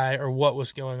why or what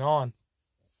was going on.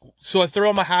 So I throw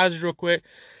on my hazards real quick,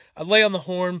 I lay on the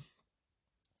horn,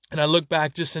 and I look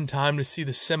back just in time to see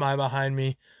the semi behind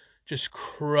me just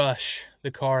crush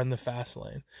the car in the fast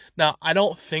lane. Now, I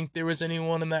don't think there was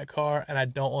anyone in that car, and I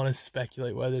don't want to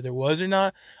speculate whether there was or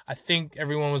not. I think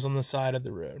everyone was on the side of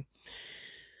the road.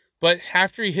 But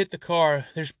after he hit the car,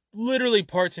 there's literally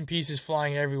parts and pieces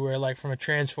flying everywhere, like from a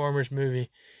Transformers movie.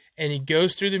 And he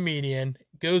goes through the median,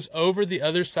 goes over the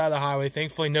other side of the highway.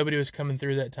 Thankfully, nobody was coming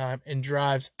through that time, and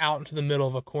drives out into the middle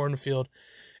of a cornfield.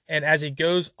 And as he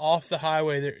goes off the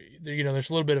highway, there's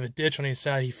a little bit of a ditch on his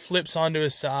side. He flips onto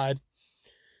his side,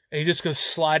 and he just goes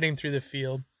sliding through the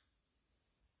field.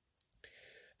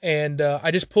 And I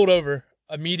just pulled over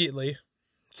immediately,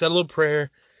 said a little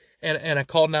prayer, and I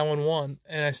called 911.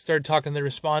 And I started talking to the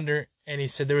responder, and he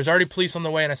said there was already police on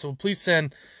the way. And I said, well, please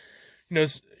send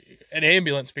an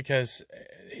ambulance because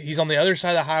he's on the other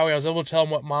side of the highway. I was able to tell him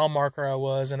what mile marker I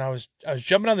was, and I was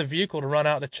jumping out of the vehicle to run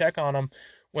out to check on him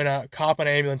when a cop and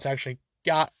ambulance actually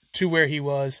got to where he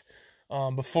was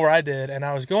before I did. And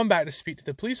I was going back to speak to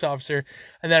the police officer,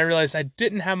 and then I realized I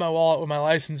didn't have my wallet with my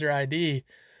license or ID.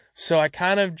 So I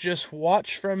kind of just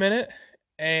watched for a minute,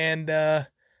 and then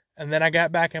I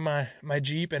got back in my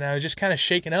Jeep, and I was just kind of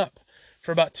shaken up.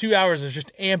 For about 2 hours, I was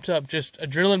just amped up, just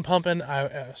adrenaline pumping. I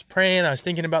was praying. I was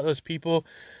thinking about those people.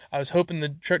 I was hoping the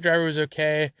truck driver was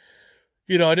okay.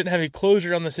 I didn't have any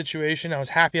closure on the situation. I was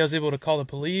happy I was able to call the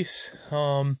police.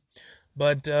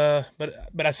 But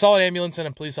I saw an ambulance and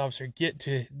a police officer get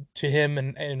to him,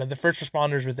 and the first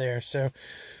responders were there. So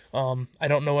I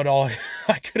don't know what all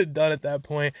I could have done at that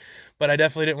point, but I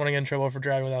definitely didn't want to get in trouble for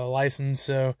driving without a license.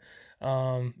 So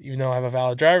even though I have a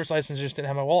valid driver's license, I just didn't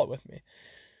have my wallet with me.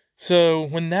 So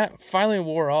when that finally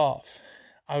wore off,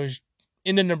 I was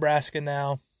into Nebraska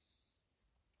now,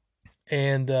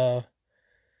 and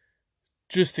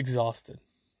just exhausted.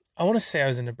 I want to say I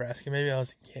was in Nebraska. Maybe I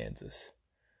was in Kansas.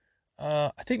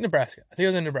 I think Nebraska. I think I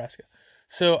was in Nebraska.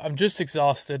 So I'm just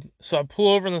exhausted. So I pull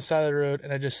over on the side of the road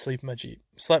and I just sleep in my Jeep.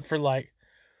 Slept for like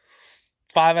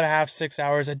 5.5, 6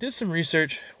 hours. I did some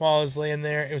research while I was laying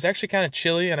there. It was actually kind of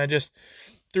chilly, and I just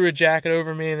threw a jacket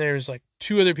over me, and there was like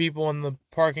 2 other people in the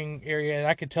parking area, and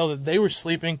I could tell that they were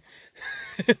sleeping.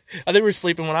 They were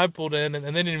sleeping when I pulled in, and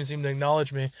they didn't even seem to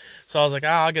acknowledge me. So I was like,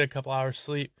 I'll get a couple hours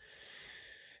sleep.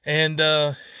 And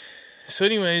so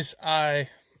anyways, I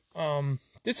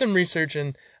did some research,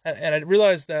 and I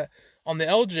realized that on the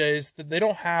LJs that they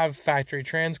don't have factory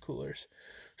trans coolers.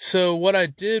 So what I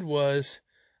did was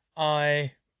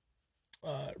I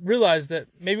realized that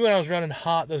maybe when I was running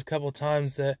hot those couple of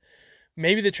times that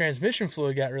maybe the transmission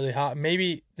fluid got really hot.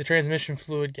 Maybe the transmission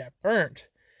fluid got burnt,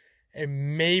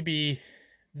 and maybe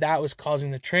that was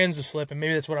causing the trans to slip, and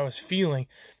maybe that's what I was feeling.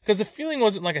 Because the feeling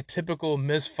wasn't like a typical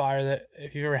misfire that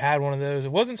if you've ever had one of those.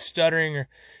 It wasn't stuttering, or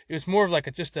it was more of like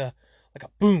a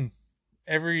boom.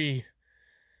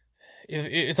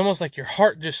 It's almost like your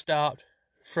heart just stopped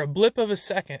for a blip of a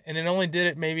second, and it only did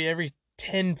it maybe every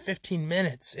 10, 15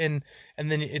 minutes, and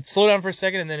then it slowed down for a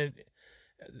second, and then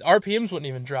RPMs wouldn't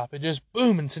even drop. It just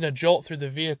boom and sent a jolt through the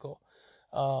vehicle.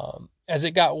 As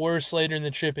it got worse later in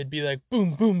the trip, it'd be like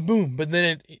boom, boom, boom. But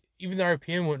then even the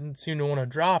RPM wouldn't seem to want to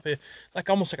drop. It like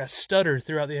almost like a stutter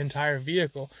throughout the entire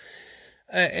vehicle.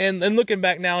 And looking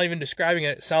back now, even describing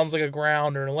it, it sounds like a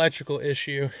ground or an electrical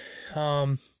issue.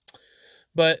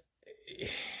 But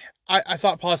I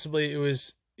thought possibly it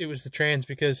was the trans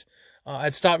because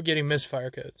I'd stopped getting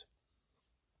misfire codes.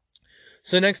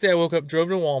 So the next day I woke up, drove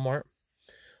to Walmart,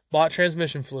 bought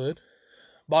transmission fluid,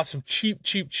 bought some cheap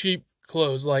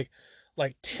clothes, like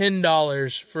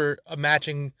 $10 for a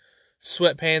matching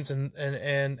sweatpants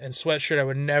and sweatshirt I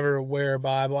would never wear or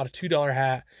buy. I bought a $2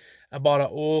 hat. I bought an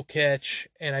oil catch,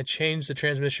 and I changed the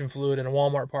transmission fluid in a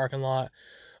Walmart parking lot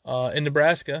in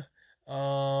Nebraska.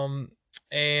 And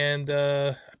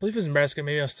I believe it was Nebraska.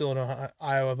 Maybe I was still in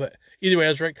Iowa, but either way, I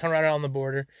was kind of right on the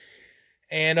border.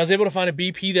 And I was able to find a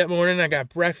BP that morning. I got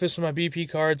breakfast with my BP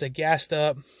cards. I gassed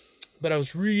up, but I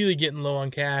was really getting low on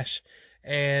cash.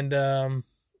 And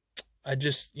I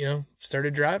just,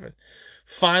 started driving.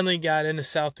 Finally got into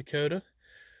South Dakota.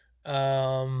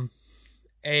 And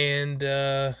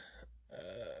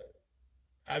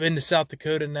I've been to South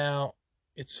Dakota now.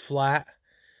 It's flat.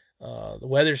 The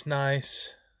weather's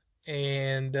nice.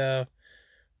 And the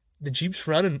Jeep's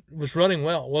was running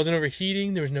well. It wasn't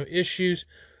overheating. There was no issues.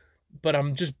 But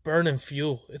I'm just burning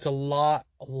fuel. It's a lot.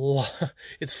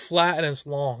 It's flat and it's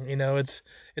long. It's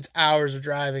hours of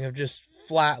driving of just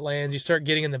flat lands. You start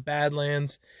getting in the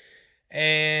badlands.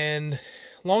 And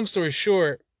long story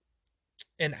short,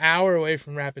 an hour away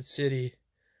from Rapid City,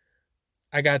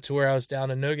 I got to where I was down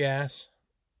to no gas.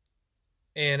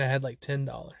 And I had like $10.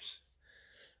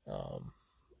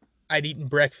 I'd eaten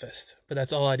breakfast, but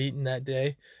that's all I'd eaten that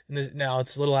day. And now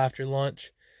it's a little after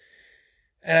lunch.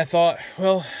 And I thought,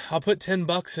 well, I'll put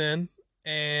 $10 in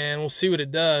and we'll see what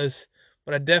it does.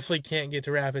 But I definitely can't get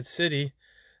to Rapid City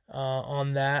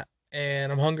on that.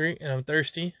 And I'm hungry and I'm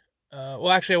thirsty. Well,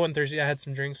 actually, I wasn't thirsty. I had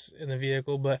some drinks in the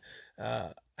vehicle, but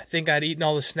I think I'd eaten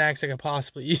all the snacks I could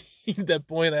possibly eat at that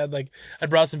point. I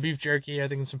brought some beef jerky, I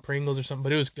think some Pringles or something,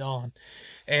 but it was gone.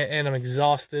 And I'm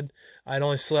exhausted. I'd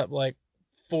only slept like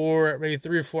maybe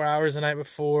 3 or 4 hours the night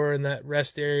before in that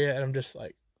rest area, and I'm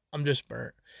just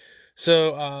burnt.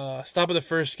 So stop at the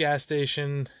first gas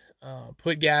station,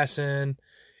 put gas in.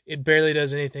 It barely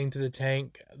does anything to the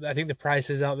tank. I think the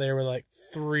prices out there were like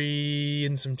 $3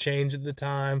 and some change at the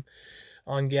time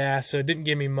on gas, so it didn't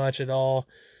give me much at all.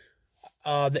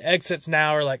 The exits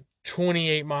now are like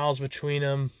 28 miles between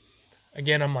them.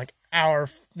 Again, I'm like hour.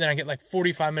 Then I get like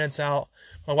 45 minutes out.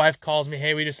 My wife calls me,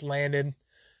 "Hey, we just landed."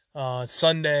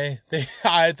 Sunday.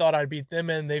 I thought I'd beat them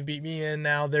in. They beat me in.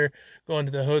 Now they're going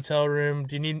to the hotel room.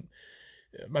 Do you need?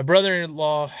 My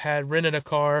brother-in-law had rented a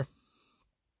car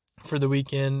for the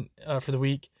weekend, for the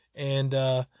week, and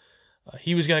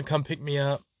he was gonna come pick me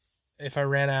up if I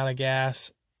ran out of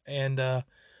gas. And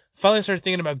finally, I started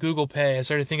thinking about Google Pay. I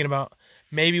started thinking about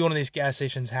maybe one of these gas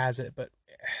stations has it, but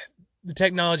the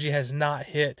technology has not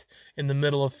hit in the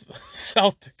middle of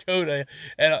South Dakota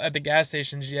at the gas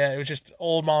stations yet. It was just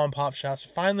old mom and pop shops.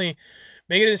 Finally,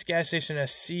 make it to this gas station, I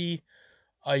see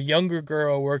a younger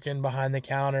girl working behind the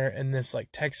counter in this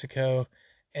like Texaco,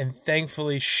 and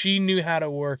thankfully she knew how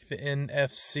to work the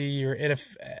NFC or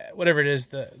whatever it is,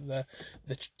 the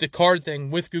card thing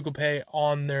with Google Pay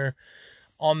on their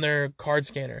card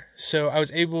scanner. So I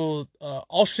was able,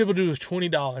 all she was able to do was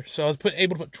 $20. So I was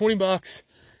able to put $20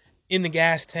 in the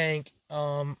gas tank,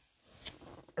 or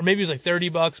maybe it was like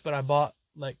 $30, but I bought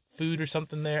like food or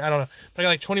something there. I don't know, but I got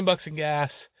like $20 in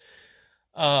gas,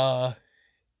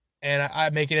 and I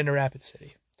make it into Rapid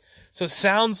City. So it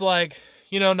sounds like,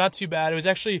 not too bad. It was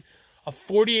actually a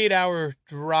 48-hour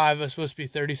drive. It was supposed to be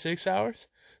 36 hours.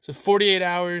 So 48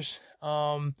 hours.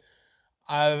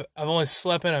 I've only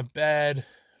slept in a bed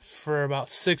for about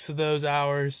 6 of those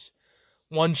hours.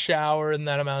 One shower in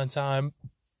that amount of time.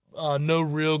 No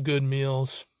real good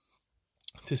meals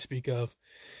to speak of.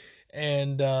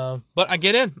 And but I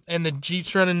get in, and the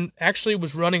Jeep's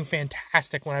was running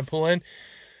fantastic when I pull in.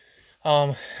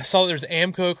 I saw there's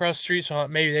Amco across the street, so I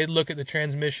thought maybe they'd look at the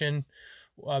transmission.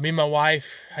 Me and my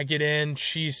wife, I get in.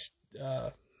 She's,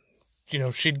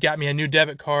 she'd got me a new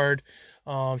debit card.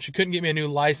 She couldn't get me a new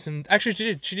license. Actually, she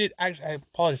did. She did. Actually, I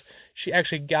apologize. She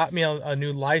actually got me a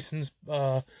new license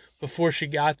before she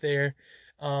got there.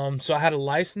 So I had a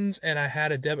license and I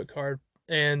had a debit card,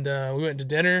 and we went to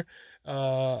dinner.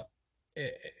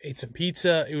 Ate some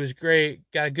pizza. It was great.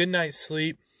 Got a good night's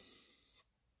sleep.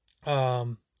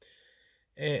 And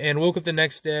woke up the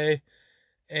next day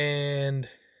and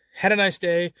had a nice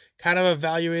day. Kind of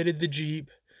evaluated the Jeep.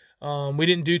 We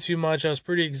didn't do too much. I was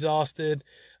pretty exhausted.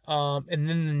 And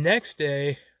then the next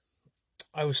day,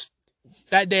 I was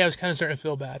kind of starting to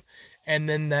feel bad. And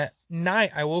then that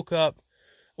night, I woke up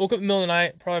in the middle of the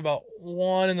night, probably about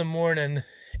 1 a.m,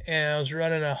 and I was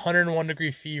running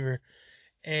 101-degree fever.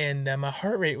 And my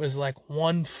heart rate was like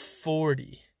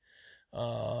 140,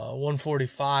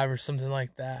 145 or something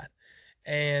like that.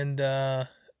 And I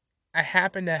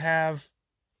happen to have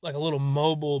like a little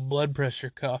mobile blood pressure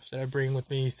cuff that I bring with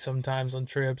me sometimes on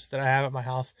trips that I have at my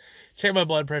house. Check my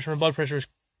blood pressure. My blood pressure was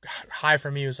high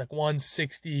for me. It was like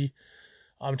 160.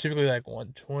 Typically like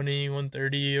 120,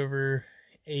 130 over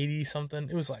 80 something.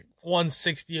 It was like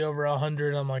 160 over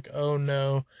 100. I'm like, oh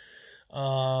no.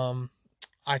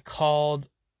 I called.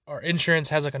 Our insurance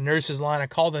has like a nurse's line. I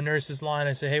called the nurse's line.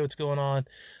 I said, hey, what's going on?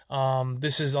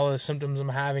 This is all the symptoms I'm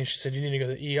having. She said, you need to go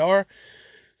to the ER.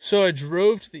 So I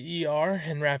drove to the ER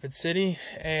in Rapid City,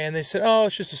 and they said, oh,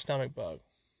 it's just a stomach bug.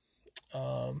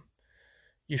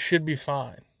 You should be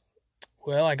fine.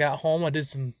 Well, I got home. I did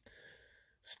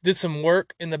some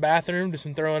work in the bathroom, did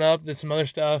some throwing up, did some other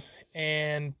stuff,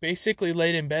 and basically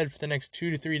laid in bed for the next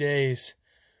 2 to 3 days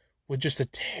with just a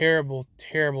terrible,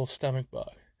 terrible stomach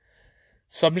bug.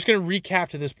 So I'm just going to recap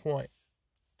to this point.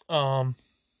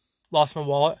 Lost my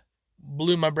wallet,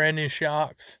 blew my brand new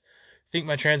shocks, think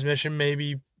my transmission may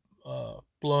be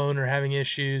blown or having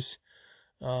issues.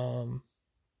 I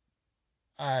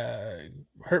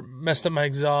messed up my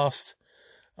exhaust.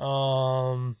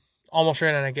 Almost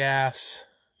ran out of gas.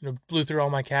 Blew through all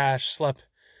my cash. Slept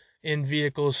in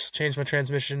vehicles. Changed my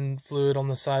transmission fluid on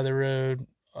the side of the road.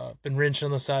 Been wrenching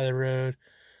on the side of the road.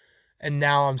 And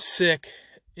now I'm sick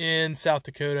in South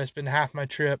Dakota. I spent half my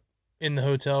trip in the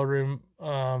hotel room.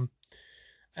 And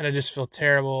I just feel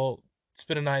terrible.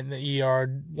 Spent a night in the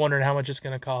ER, wondering how much it's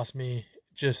going to cost me.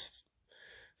 Just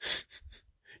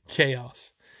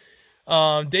chaos.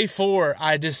 Day 4,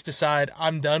 I just decide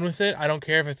I'm done with it. I don't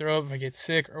care if I throw up, if I get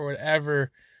sick or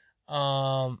whatever.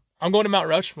 I'm going to Mount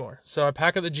Rushmore. So I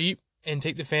pack up the Jeep and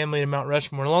take the family to Mount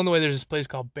Rushmore. Along the way, there's this place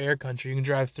called Bear Country. You can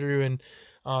drive through, and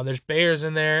there's bears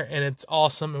in there, and it's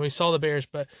awesome. And we saw the bears,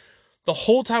 but the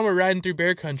whole time we're riding through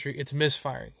Bear Country, it's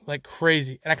misfiring like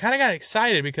crazy. And I kind of got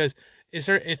excited because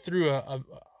it threw a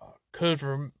code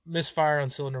for misfire on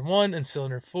cylinder 1 and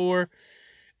cylinder 4,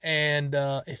 and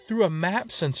it threw a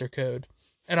map sensor code.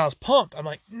 And I was pumped. I'm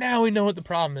like, now we know what the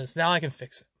problem is. Now I can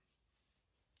fix it.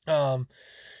 Um,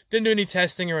 didn't do any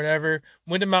testing or whatever.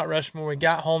 Went to Mount Rushmore. We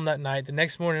got home that night. The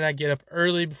next morning, I get up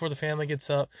early before the family gets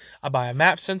up. I buy a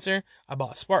map sensor. I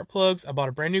bought spark plugs. I bought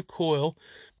a brand new coil.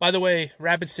 By the way,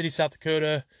 Rapid City, South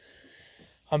Dakota,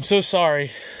 I'm so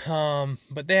sorry,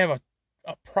 but they have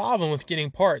a problem with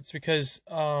getting parts because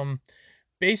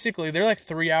basically they're like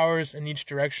 3 hours in each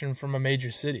direction from a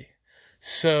major city.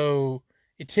 So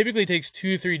it typically takes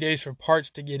 2 3 days for parts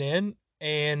to get in,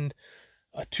 and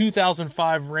a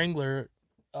 2005 Wrangler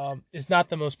is not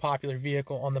the most popular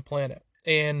vehicle on the planet.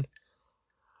 And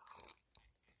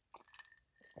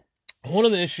one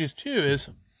of the issues too is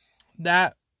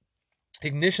that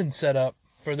ignition setup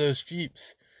for those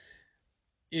Jeeps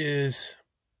is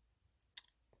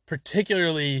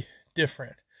particularly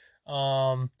different.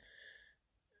 Um,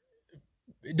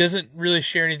 it doesn't really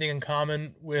share anything in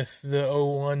common with the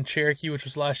 '01 Cherokee, which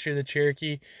was last year the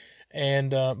Cherokee,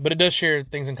 and but it does share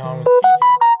things in common with the TJ.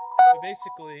 So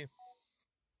basically,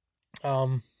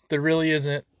 there really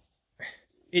isn't.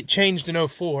 It changed in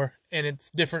 '04, and it's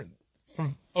different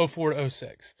from '04 to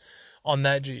 '06 on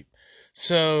that Jeep.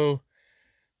 So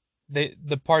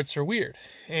the parts are weird,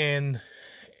 and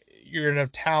you're in a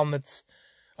town that's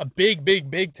a big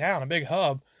town, a big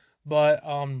hub, but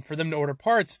for them to order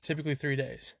parts, typically 3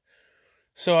 days.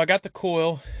 So I got the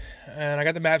coil, and I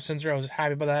got the map sensor. I was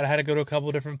happy about that. I had to go to a couple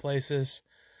of different places.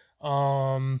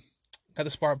 Got the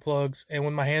spark plugs, and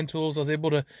with my hand tools, I was able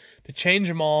to change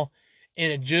them all,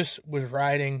 and it just was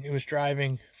riding. It was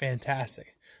driving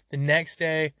fantastic. The next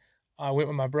day, I went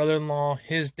with my brother-in-law,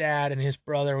 his dad, and his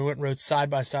brother. We went and rode side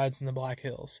by sides in the Black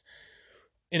Hills.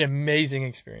 An amazing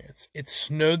experience. It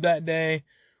snowed that day.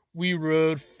 We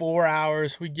rode 4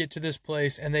 hours. We get to this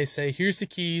place, and they say, "Here's the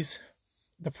keys."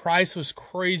 The price was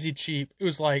crazy cheap. It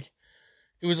was like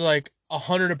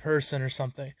 $100 a person or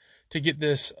something to get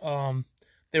this.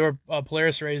 They were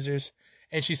Polaris Razors,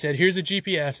 and she said, "Here's a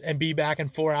GPS, and be back in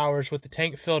 4 hours with the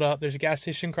tank filled up. There's a gas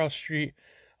station across the street.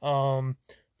 Don't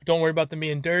worry about them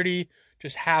being dirty.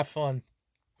 Just have fun."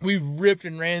 We ripped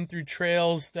and ran through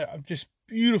trails that are just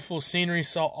beautiful scenery.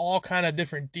 Saw all kind of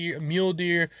different deer, mule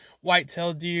deer,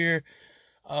 white-tailed deer.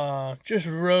 Just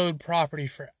rode property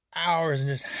for hours and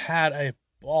just had a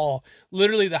ball.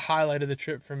 Literally the highlight of the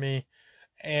trip for me.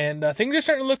 And things are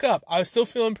starting to look up. I was still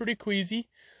feeling pretty queasy.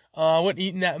 I wasn't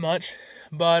eating that much,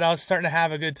 but I was starting to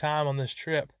have a good time on this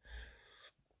trip.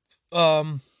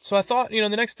 So I thought, the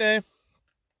next day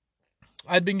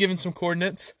I'd been given some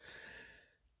coordinates,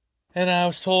 and I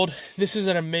was told this is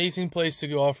an amazing place to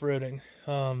go off-roading.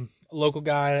 A local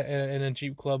guy in a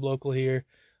Jeep club local here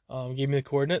gave me the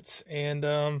coordinates, and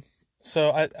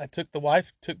so I took the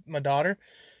wife, took my daughter,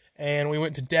 and we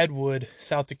went to Deadwood,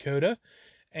 South Dakota,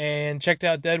 and checked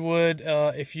out Deadwood.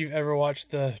 If you've ever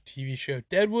watched the TV show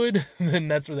Deadwood, then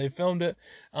that's where they filmed it.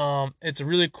 It's a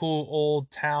really cool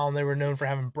old town. They were known for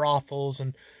having brothels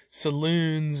and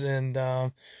saloons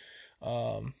and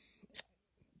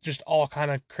just all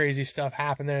kind of crazy stuff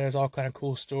happened there. There's all kind of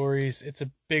cool stories. It's a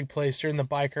big place during the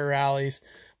biker rallies,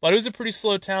 but it was a pretty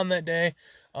slow town that day.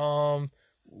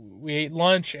 We ate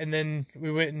lunch, and then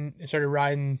we went and started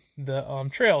riding the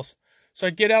trails. So I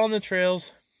get out on the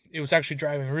trails. It was actually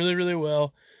driving really, really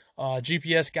well.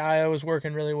 GPS Gaia was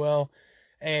working really well,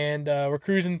 and we're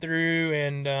cruising through,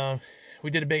 and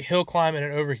we did a big hill climb, and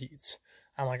it overheats.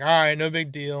 I'm like, all right, no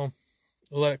big deal.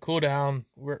 We'll let it cool down.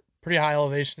 We're pretty high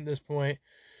elevation at this point.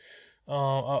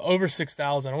 Over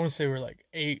 6,000. I want to say we're like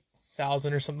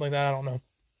 8,000 or something like that. I don't know.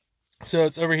 So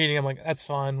it's overheating. I'm like, that's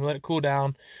fine. We'll let it cool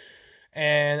down.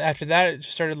 And after that, it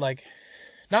just started like,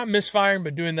 not misfiring,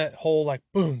 but doing that whole like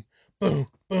boom, boom,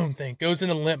 boom thing. Goes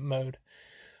into limp mode.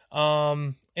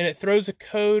 And it throws a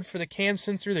code for the cam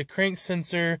sensor, the crank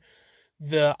sensor,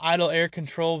 the idle air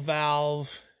control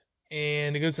valve,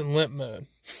 and it goes in limp mode.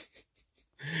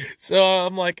 So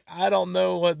I'm like, I don't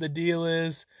know what the deal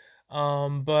is.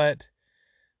 But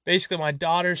basically my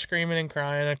daughter's screaming and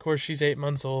crying. Of course, she's 8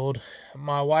 months old.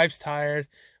 My wife's tired.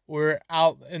 We're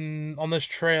out on this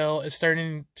trail. It's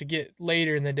starting to get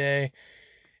later in the day.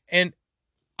 And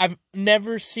I've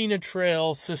never seen a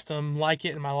trail system like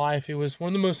it in my life. It was one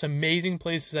of the most amazing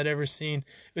places I'd ever seen.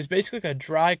 It was basically like a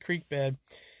dry creek bed.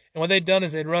 And what they'd done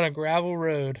is they'd run a gravel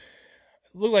road.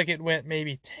 It looked like it went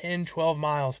maybe 10, 12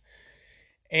 miles.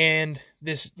 And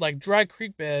this like dry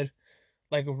creek bed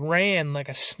like ran like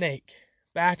a snake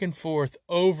back and forth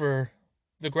over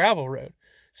the gravel road.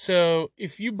 So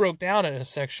if you broke down in a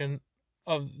section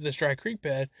of this dry creek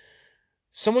bed,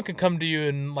 someone could come to you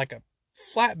in like a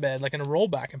flatbed, like in a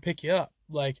rollback, and pick you up.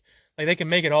 Like they can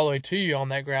make it all the way to you on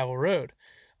that gravel road.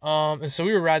 And so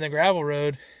we were riding the gravel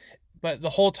road, but the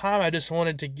whole time I just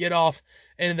wanted to get off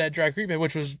into that dry creek bed,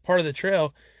 which was part of the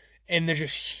trail, and there's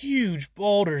just huge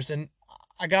boulders. And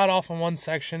I got off on one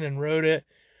section and rode it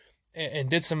and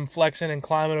did some flexing and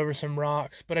climbing over some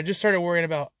rocks. But I just started worrying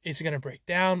about, is it going to break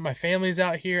down? My family's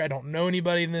out here. I don't know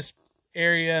anybody in this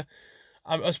area.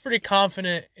 I was pretty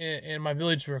confident in my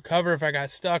ability to recover if I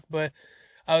got stuck, but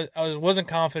I wasn't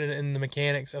confident in the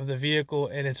mechanics of the vehicle,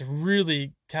 and it's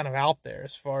really kind of out there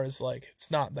as far as like it's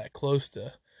not that close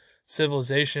to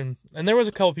civilization. And there was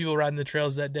a couple people riding the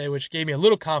trails that day, which gave me a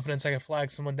little confidence I could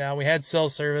flag someone down. We had cell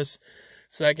service,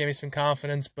 so that gave me some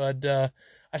confidence. But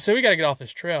I said we got to get off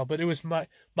this trail. But it was my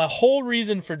whole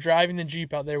reason for driving the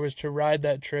Jeep out there was to ride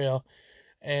that trail,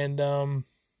 and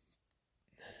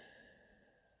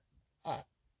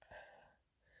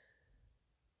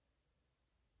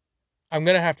I'm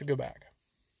gonna have to go back.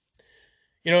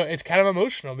 You know, it's kind of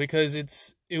emotional because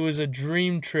it was a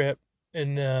dream trip,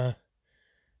 and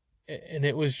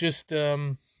it was just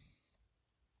you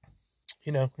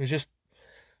know, it was just,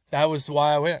 that was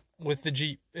why I went with the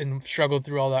Jeep and struggled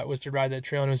through all that, was to ride that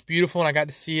trail. And it was beautiful, and I got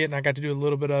to see it, and I got to do a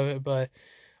little bit of it. But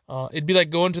it'd be like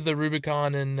going to the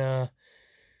Rubicon and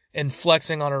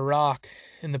flexing on a rock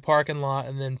in the parking lot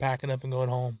and then packing up and going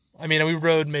home. I mean, we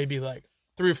rode maybe like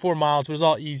 3 or 4 miles. It was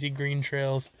all easy green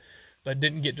trails, but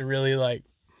didn't get to really like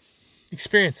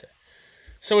experience it.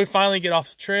 So we finally get off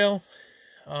the trail.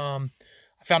 I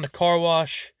found a car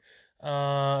wash.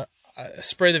 I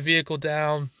spray the vehicle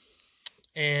down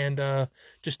and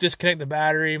just disconnect the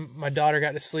battery. My daughter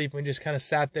got to sleep, and we just kind of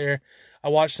sat there. I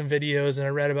watched some videos, and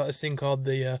I read about this thing called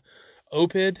the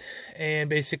OPID, and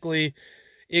basically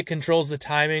it controls the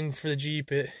timing for the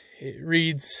Jeep. It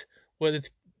reads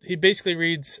it basically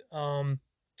reads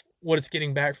what it's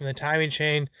getting back from the timing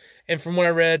chain. And from what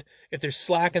I read, if there's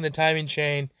slack in the timing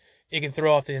chain, it can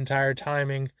throw off the entire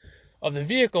timing of the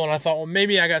vehicle. And I thought, well,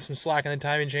 maybe I got some slack in the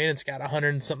timing chain. It's got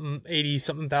 80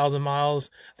 something thousand miles.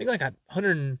 I think I got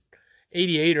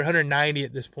 188 or 190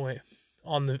 at this point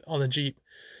on the Jeep.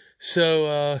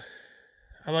 So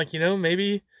I'm like, you know,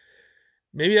 maybe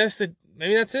that's it.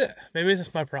 Maybe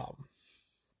that's my problem.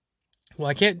 Well,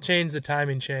 I can't change the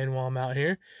timing chain while I'm out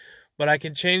here, but I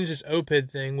can change this OPID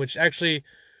thing, which actually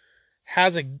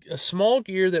has a small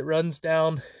gear that runs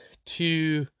down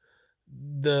to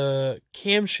the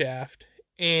camshaft,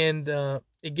 and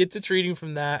it gets its reading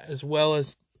from that, as well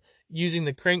as using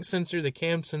the crank sensor, the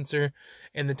cam sensor,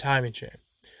 and the timing chain.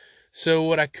 So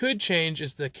what I could change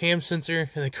is the cam sensor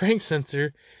and the crank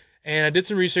sensor, and I did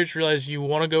some research, realized you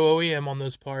want to go OEM on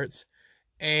those parts,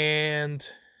 and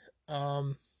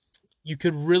you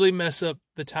could really mess up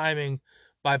the timing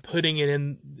by putting it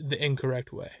in the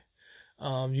incorrect way.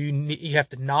 You have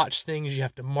to notch things, you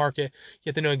have to mark it, you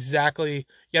have to know exactly, you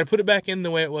got to put it back in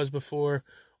the way it was before,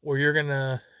 or you're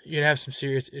gonna have some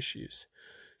serious issues.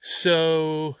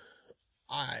 So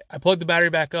I plugged the battery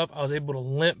back up. I was able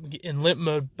to get in limp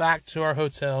mode back to our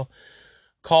hotel,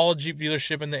 call a Jeep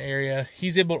dealership in the area.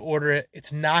 He's able to order it.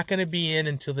 It's not going to be in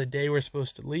until the day we're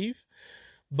supposed to leave,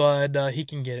 but he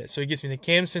can get it. So he gets me the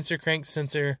cam sensor, crank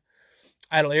sensor,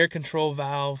 idle air control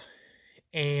valve,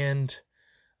 and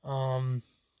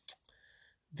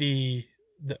the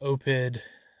OPID.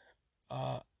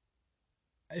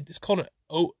 It's called an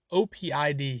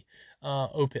OPID,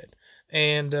 OPID,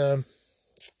 and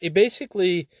it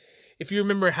basically, if you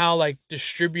remember how like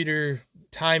distributor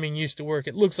timing used to work,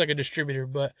 it looks like a distributor,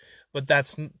 but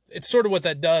it's sort of what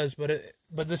that does, but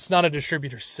it's not a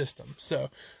distributor system. So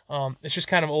it's just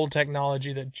kind of old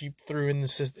technology that Jeep threw in the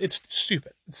system. It's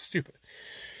stupid.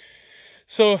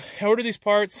 So I ordered these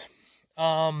parts.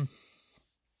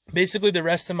 Basically the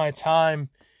rest of my time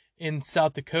in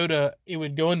South Dakota, it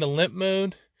would go into limp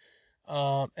mode,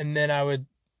 and then I would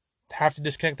have to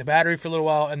disconnect the battery for a little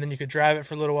while, and then you could drive it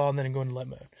for a little while, and then go into limp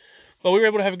mode. But we were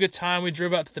able to have a good time. We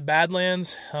drove out to the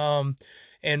Badlands,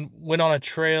 and went on a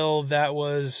trail that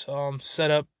was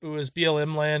set up. It was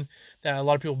BLM land that a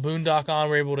lot of people boondock on.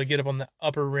 We were able to get up on the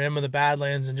upper rim of the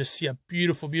Badlands and just see a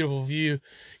beautiful, beautiful view,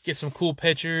 get some cool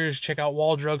pictures, check out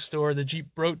Wall Drug Store. The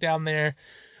Jeep broke down there.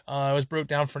 It was broke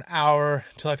down for an hour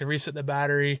until I could reset the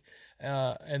battery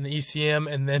and the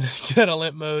ECM, and then get out of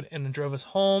limp mode, and it drove us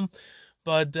home.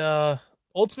 But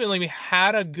ultimately, we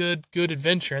had a good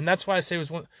adventure, and that's why I say it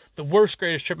was the worst,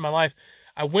 greatest trip of my life.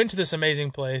 I went to this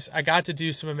amazing place. I got to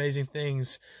do some amazing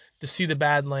things, to see the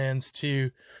Badlands,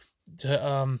 to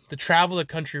travel the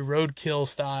country roadkill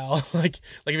style. like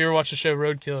if you ever watched the show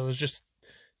Roadkill, it was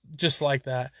just like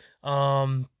that.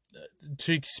 To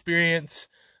experience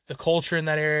the culture in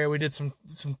that area. We did some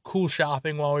cool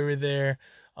shopping while we were there.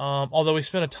 Although we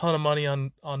spent a ton of money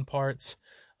on parts.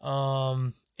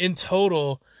 In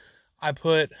total, I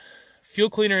put fuel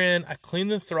cleaner in, I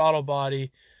cleaned the throttle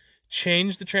body,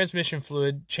 changed the transmission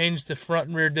fluid, changed the front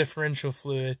and rear differential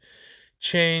fluid,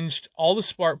 changed all the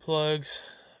spark plugs,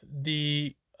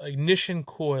 the ignition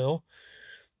coil,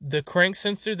 the crank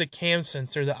sensor, the cam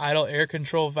sensor, the idle air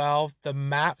control valve, the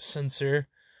map sensor,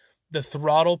 the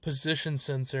throttle position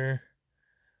sensor,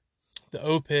 the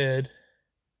OPID,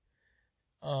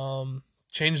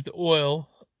 changed the oil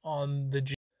on the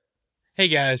Jeep. Hey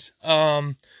guys,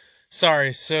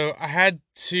 sorry, so I had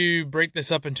to break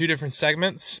this up in 2 different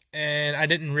segments, and I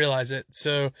didn't realize it.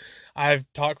 So I've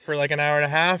talked for like an hour and a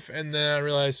half, and then I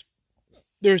realized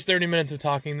there was 30 minutes of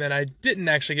talking that I didn't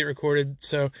actually get recorded.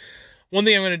 So one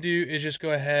thing I'm going to do is just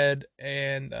go ahead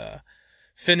and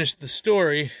finish the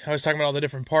story. I was talking about all the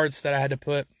different parts that I had to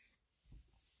put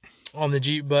on the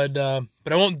Jeep, but I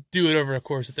won't do it over a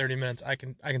course of 30 minutes. I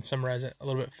can summarize it a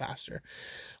little bit faster.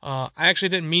 I actually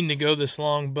didn't mean to go this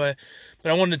long, but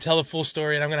I wanted to tell the full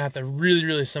story, and I'm gonna have to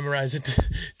really summarize it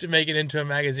to make it into a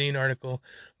magazine article.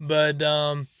 But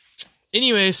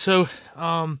anyway, so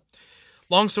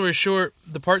long story short,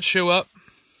 the parts show up,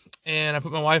 and I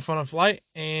put my wife on a flight,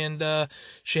 and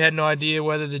she had no idea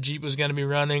whether the Jeep was gonna be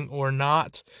running or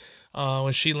not.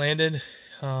 When she landed,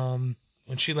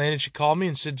 she called me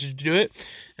and said, "Did you do it?"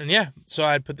 And yeah, so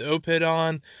I had put the OPID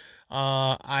on.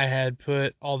 I had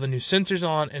put all the new sensors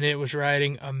on, and it was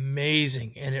riding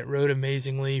amazing, and it rode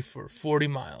amazingly for 40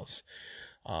 miles.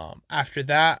 After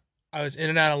that, I was in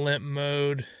and out of limp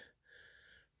mode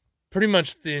pretty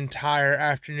much the entire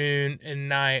afternoon and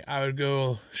night. I would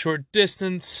go short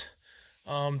distance,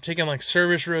 taking like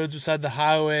service roads beside the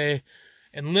highway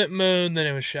in limp mode, then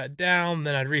it would shut down,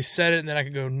 then I'd reset it, and then I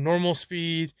could go normal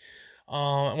speed.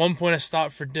 At one point I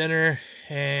stopped for dinner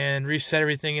and reset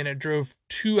everything, and it drove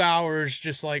 2 hours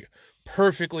just like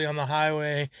perfectly on the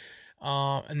highway.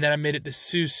 And then I made it to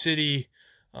Sioux City,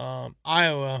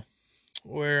 Iowa,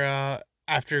 where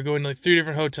after going to like 3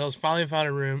 different hotels, finally found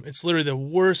a room. It's literally the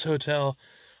worst hotel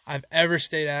I've ever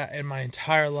stayed at in my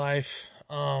entire life.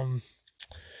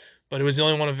 But it was the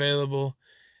only one available.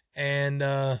 And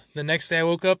the next day I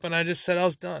woke up and I just said I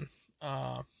was done.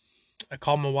 I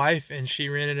called my wife, and she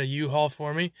rented a U-Haul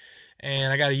for me,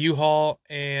 and I got a U-Haul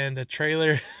and a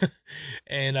trailer,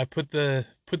 and I put the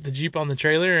Jeep on the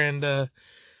trailer, and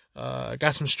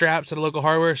got some straps at a local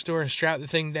hardware store and strapped the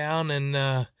thing down, and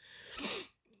I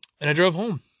drove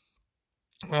home.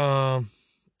 I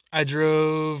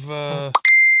drove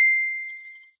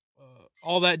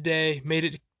all that day, made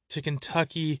it to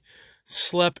Kentucky,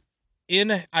 slept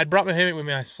in. I brought my hammock with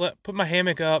me. Put my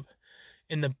hammock up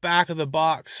in the back of the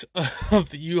box of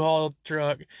the U-Haul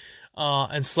truck,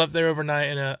 and slept there overnight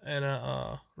in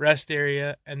a rest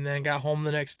area, and then got home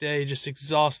the next day just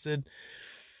exhausted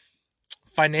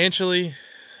financially.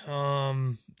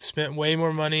 Spent way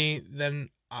more money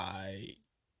than I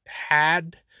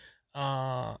had,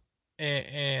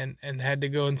 and had to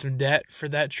go in some debt for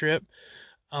that trip.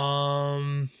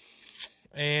 And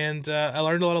I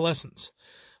learned a lot of lessons.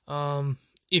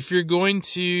 If you're going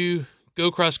to go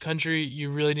cross country, you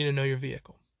really need to know your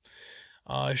vehicle.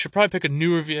 You should probably pick a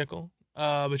newer vehicle,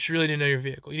 but you really need to know your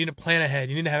vehicle. You need to plan ahead.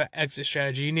 You need to have an exit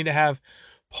strategy. You need to have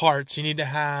parts. You need to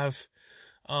have,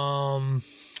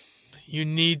 you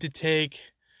need to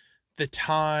take the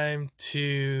time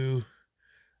to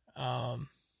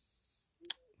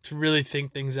really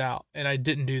think things out. And I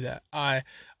didn't do that. I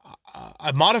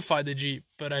modified the Jeep,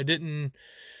 but I didn't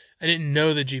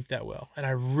know the Jeep that well, and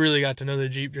I really got to know the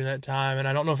Jeep during that time, and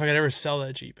I don't know if I could ever sell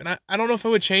that Jeep, and I don't know if I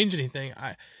would change anything.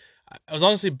 I was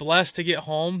honestly blessed to get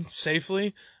home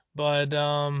safely, but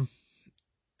and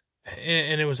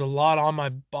it was a lot on my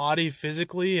body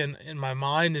physically and in my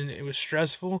mind, and it was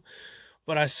stressful,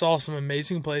 but I saw some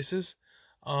amazing places.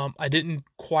 I didn't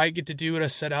quite get to do what I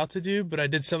set out to do, but I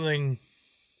did something.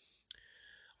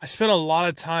 I spent a lot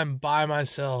of time by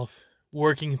myself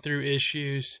working through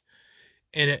issues,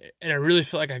 and I really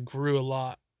felt like I grew a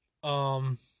lot.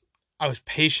 I was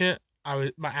patient.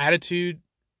 My attitude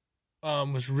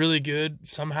was really good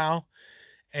somehow,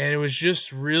 and it was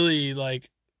just really like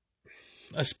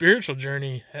a spiritual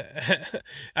journey.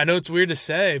 I know it's weird to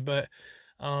say, but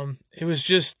it was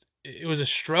a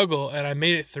struggle, and I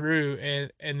made it through,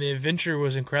 and the adventure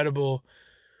was incredible.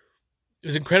 It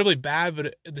was incredibly bad,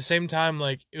 but at the same time,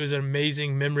 like, it was an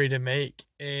amazing memory to make,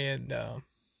 and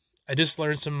I just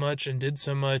learned so much and did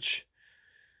so much,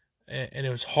 and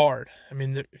it was hard. I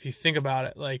mean, if you think about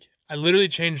it, like, I literally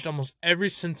changed almost every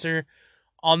sensor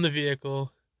on the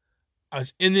vehicle. I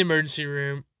was in the emergency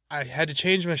room. I had to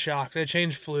change my shocks. I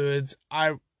changed fluids.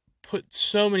 I put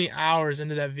so many hours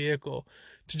into that vehicle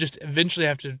to just eventually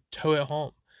have to tow it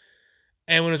home.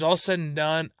 And when it was all said and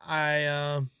done,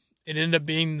 it ended up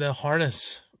being the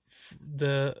harness,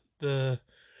 the the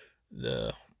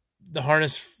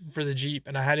harness for the Jeep,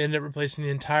 and I had to end up replacing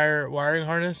the entire wiring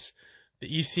harness, the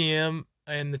ECM,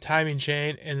 and the timing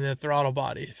chain, and the throttle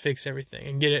body to fix everything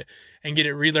and get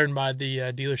it relearned by the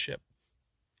dealership.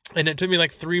 And it took me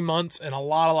like 3 months and a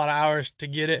lot of hours to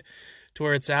get it to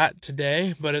where it's at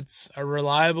today. But it's a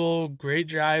reliable, great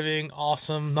driving,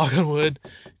 awesome, knock on wood,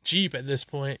 Jeep at this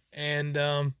point, and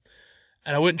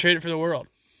I wouldn't trade it for the world.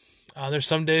 There's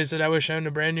some days that I wish I owned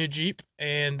a brand new Jeep,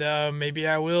 and maybe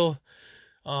I will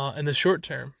in the short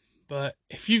term. But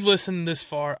if you've listened this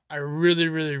far, I really,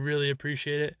 really, really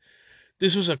appreciate it.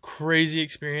 This was a crazy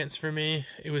experience for me.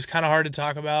 It was kind of hard to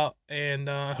talk about, and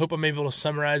I hope I'm able to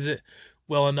summarize it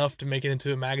well enough to make it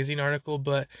into a magazine article.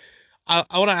 But I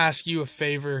want to ask you a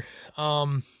favor.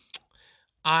 I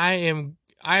am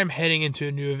heading into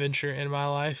a new adventure in my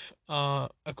life.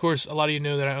 Of course, a lot of you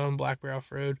know that I own Blackberry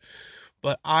Off-Road,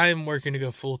 but I'm working to go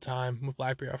full time with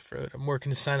Blackberry Off-Road. I'm working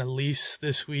to sign a lease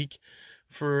this week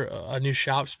for a new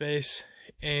shop space,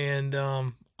 and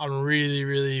I'm really,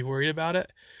 really worried about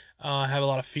it. I have a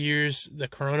lot of fears. The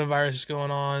coronavirus is going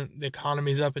on. The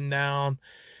economy's up and down,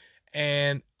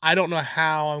 and I don't know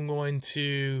how I'm going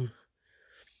to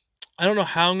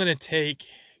take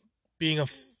being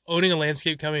owning a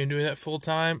landscape company and doing that full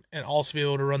time, and also be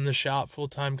able to run the shop full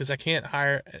time, because I can't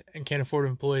hire and can't afford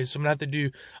employees. So I'm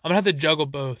gonna have to juggle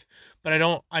both. But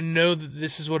I know that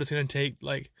this is what it's gonna take.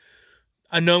 Like,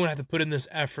 I know I'm gonna have to put in this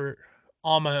effort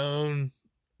on my own,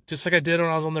 just like I did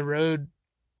when I was on the road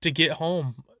to get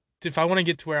home. If I want to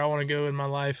get to where I want to go in my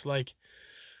life, like,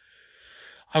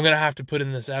 I'm gonna have to put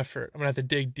in this effort. I'm gonna have to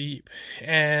dig deep,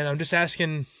 and I'm just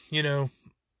asking,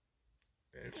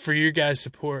 for your guys'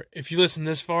 support. If you listen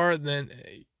this far, then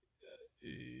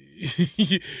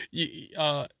you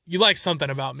like something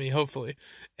about me, hopefully,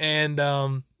 and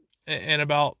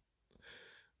about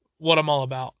what I'm all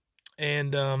about.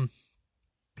 And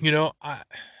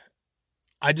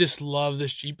I just love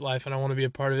this Jeep life, and I want to be a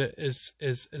part of it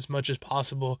as much as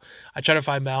possible. I try to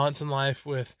find balance in life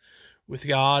with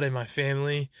God and my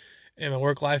family and my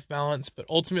work-life balance, but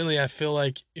ultimately I feel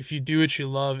like if you do what you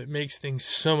love, it makes things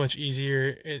so much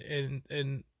easier,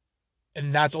 and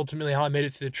that's ultimately how I made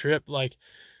it through the trip. Like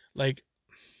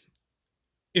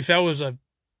if that was a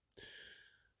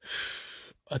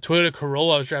Toyota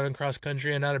Corolla I was driving cross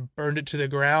country, and I'd have burned it to the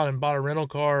ground and bought a rental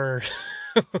car,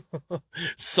 or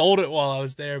sold it while I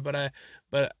was there, but I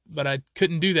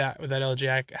couldn't do that with that LG.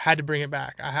 I had to bring it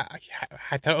back. I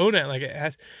had to own it. Like, it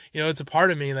has, it's a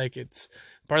part of me. Like, it's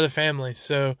part of the family.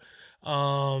 So,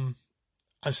 I'm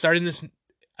starting this.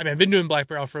 I mean, I've been doing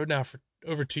Blackberry Off-Road now for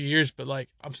over 2 years, but like,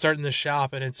 I'm starting this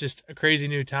shop, and it's just a crazy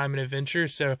new time and adventure.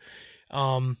 So,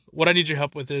 what I need your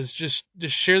help with is just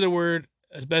share the word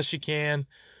as best you can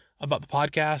about the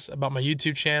podcast, about my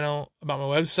YouTube channel, about my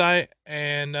website,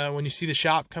 and when you see the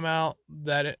shop come out,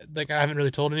 I haven't really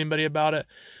told anybody about it,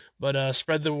 but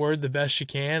spread the word the best you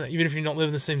can. Even if you don't live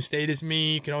in the same state as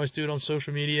me, you can always do it on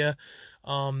social media.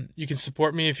 You can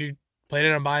support me if you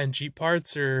planning on buying Jeep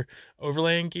parts or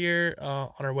overland gear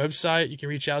on our website. You can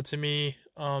reach out to me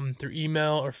through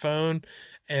email or phone,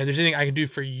 and if there's anything I can do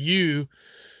for you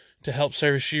to help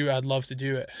service you, I'd love to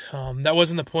do it. That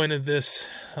wasn't the point of this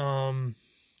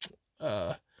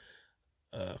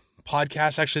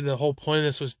podcast. Actually, the whole point of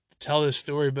this was to tell this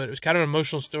story, but it was kind of an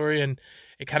emotional story, and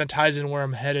it kind of ties in where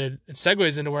I'm headed. It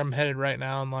segues into where I'm headed right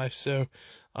now in life. So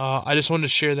I just wanted to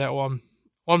share that while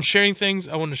I'm sharing things.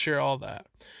 I wanted to share all that.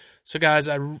 So guys,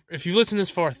 if you've listened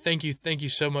this far, thank you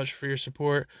so much for your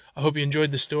support. I hope you enjoyed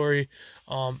the story.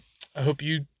 I hope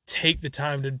you take the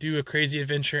time to do a crazy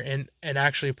adventure and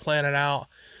actually plan it out,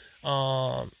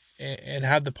 and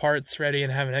have the parts ready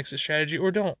and have an exit strategy, or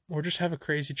don't, or just have a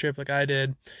crazy trip like I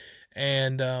did.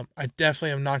 And I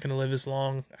definitely am not going to live as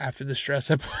long after the stress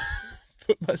I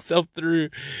put myself through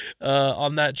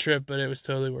on that trip, but it was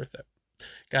totally worth it.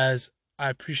 Guys, I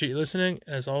appreciate you listening,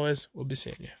 and as always, we'll be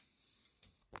seeing you.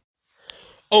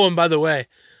 Oh, and by the way,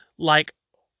 like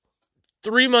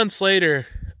 3 months later,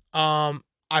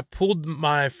 I pulled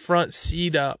my front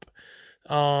seat up,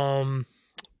 and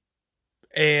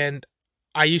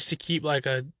I used to keep like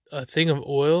a thing of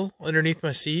oil underneath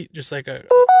my seat, just like a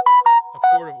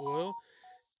quart of oil,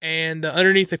 and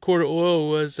underneath the quart of oil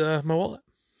was my wallet,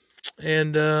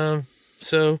 and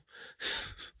so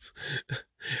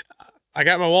I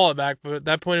got my wallet back, but at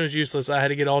that point it was useless. I had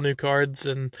to get all new cards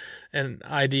and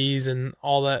IDs and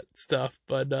all that stuff.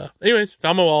 But anyways,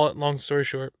 found my wallet. Long story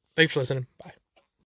short, thanks for listening. Bye.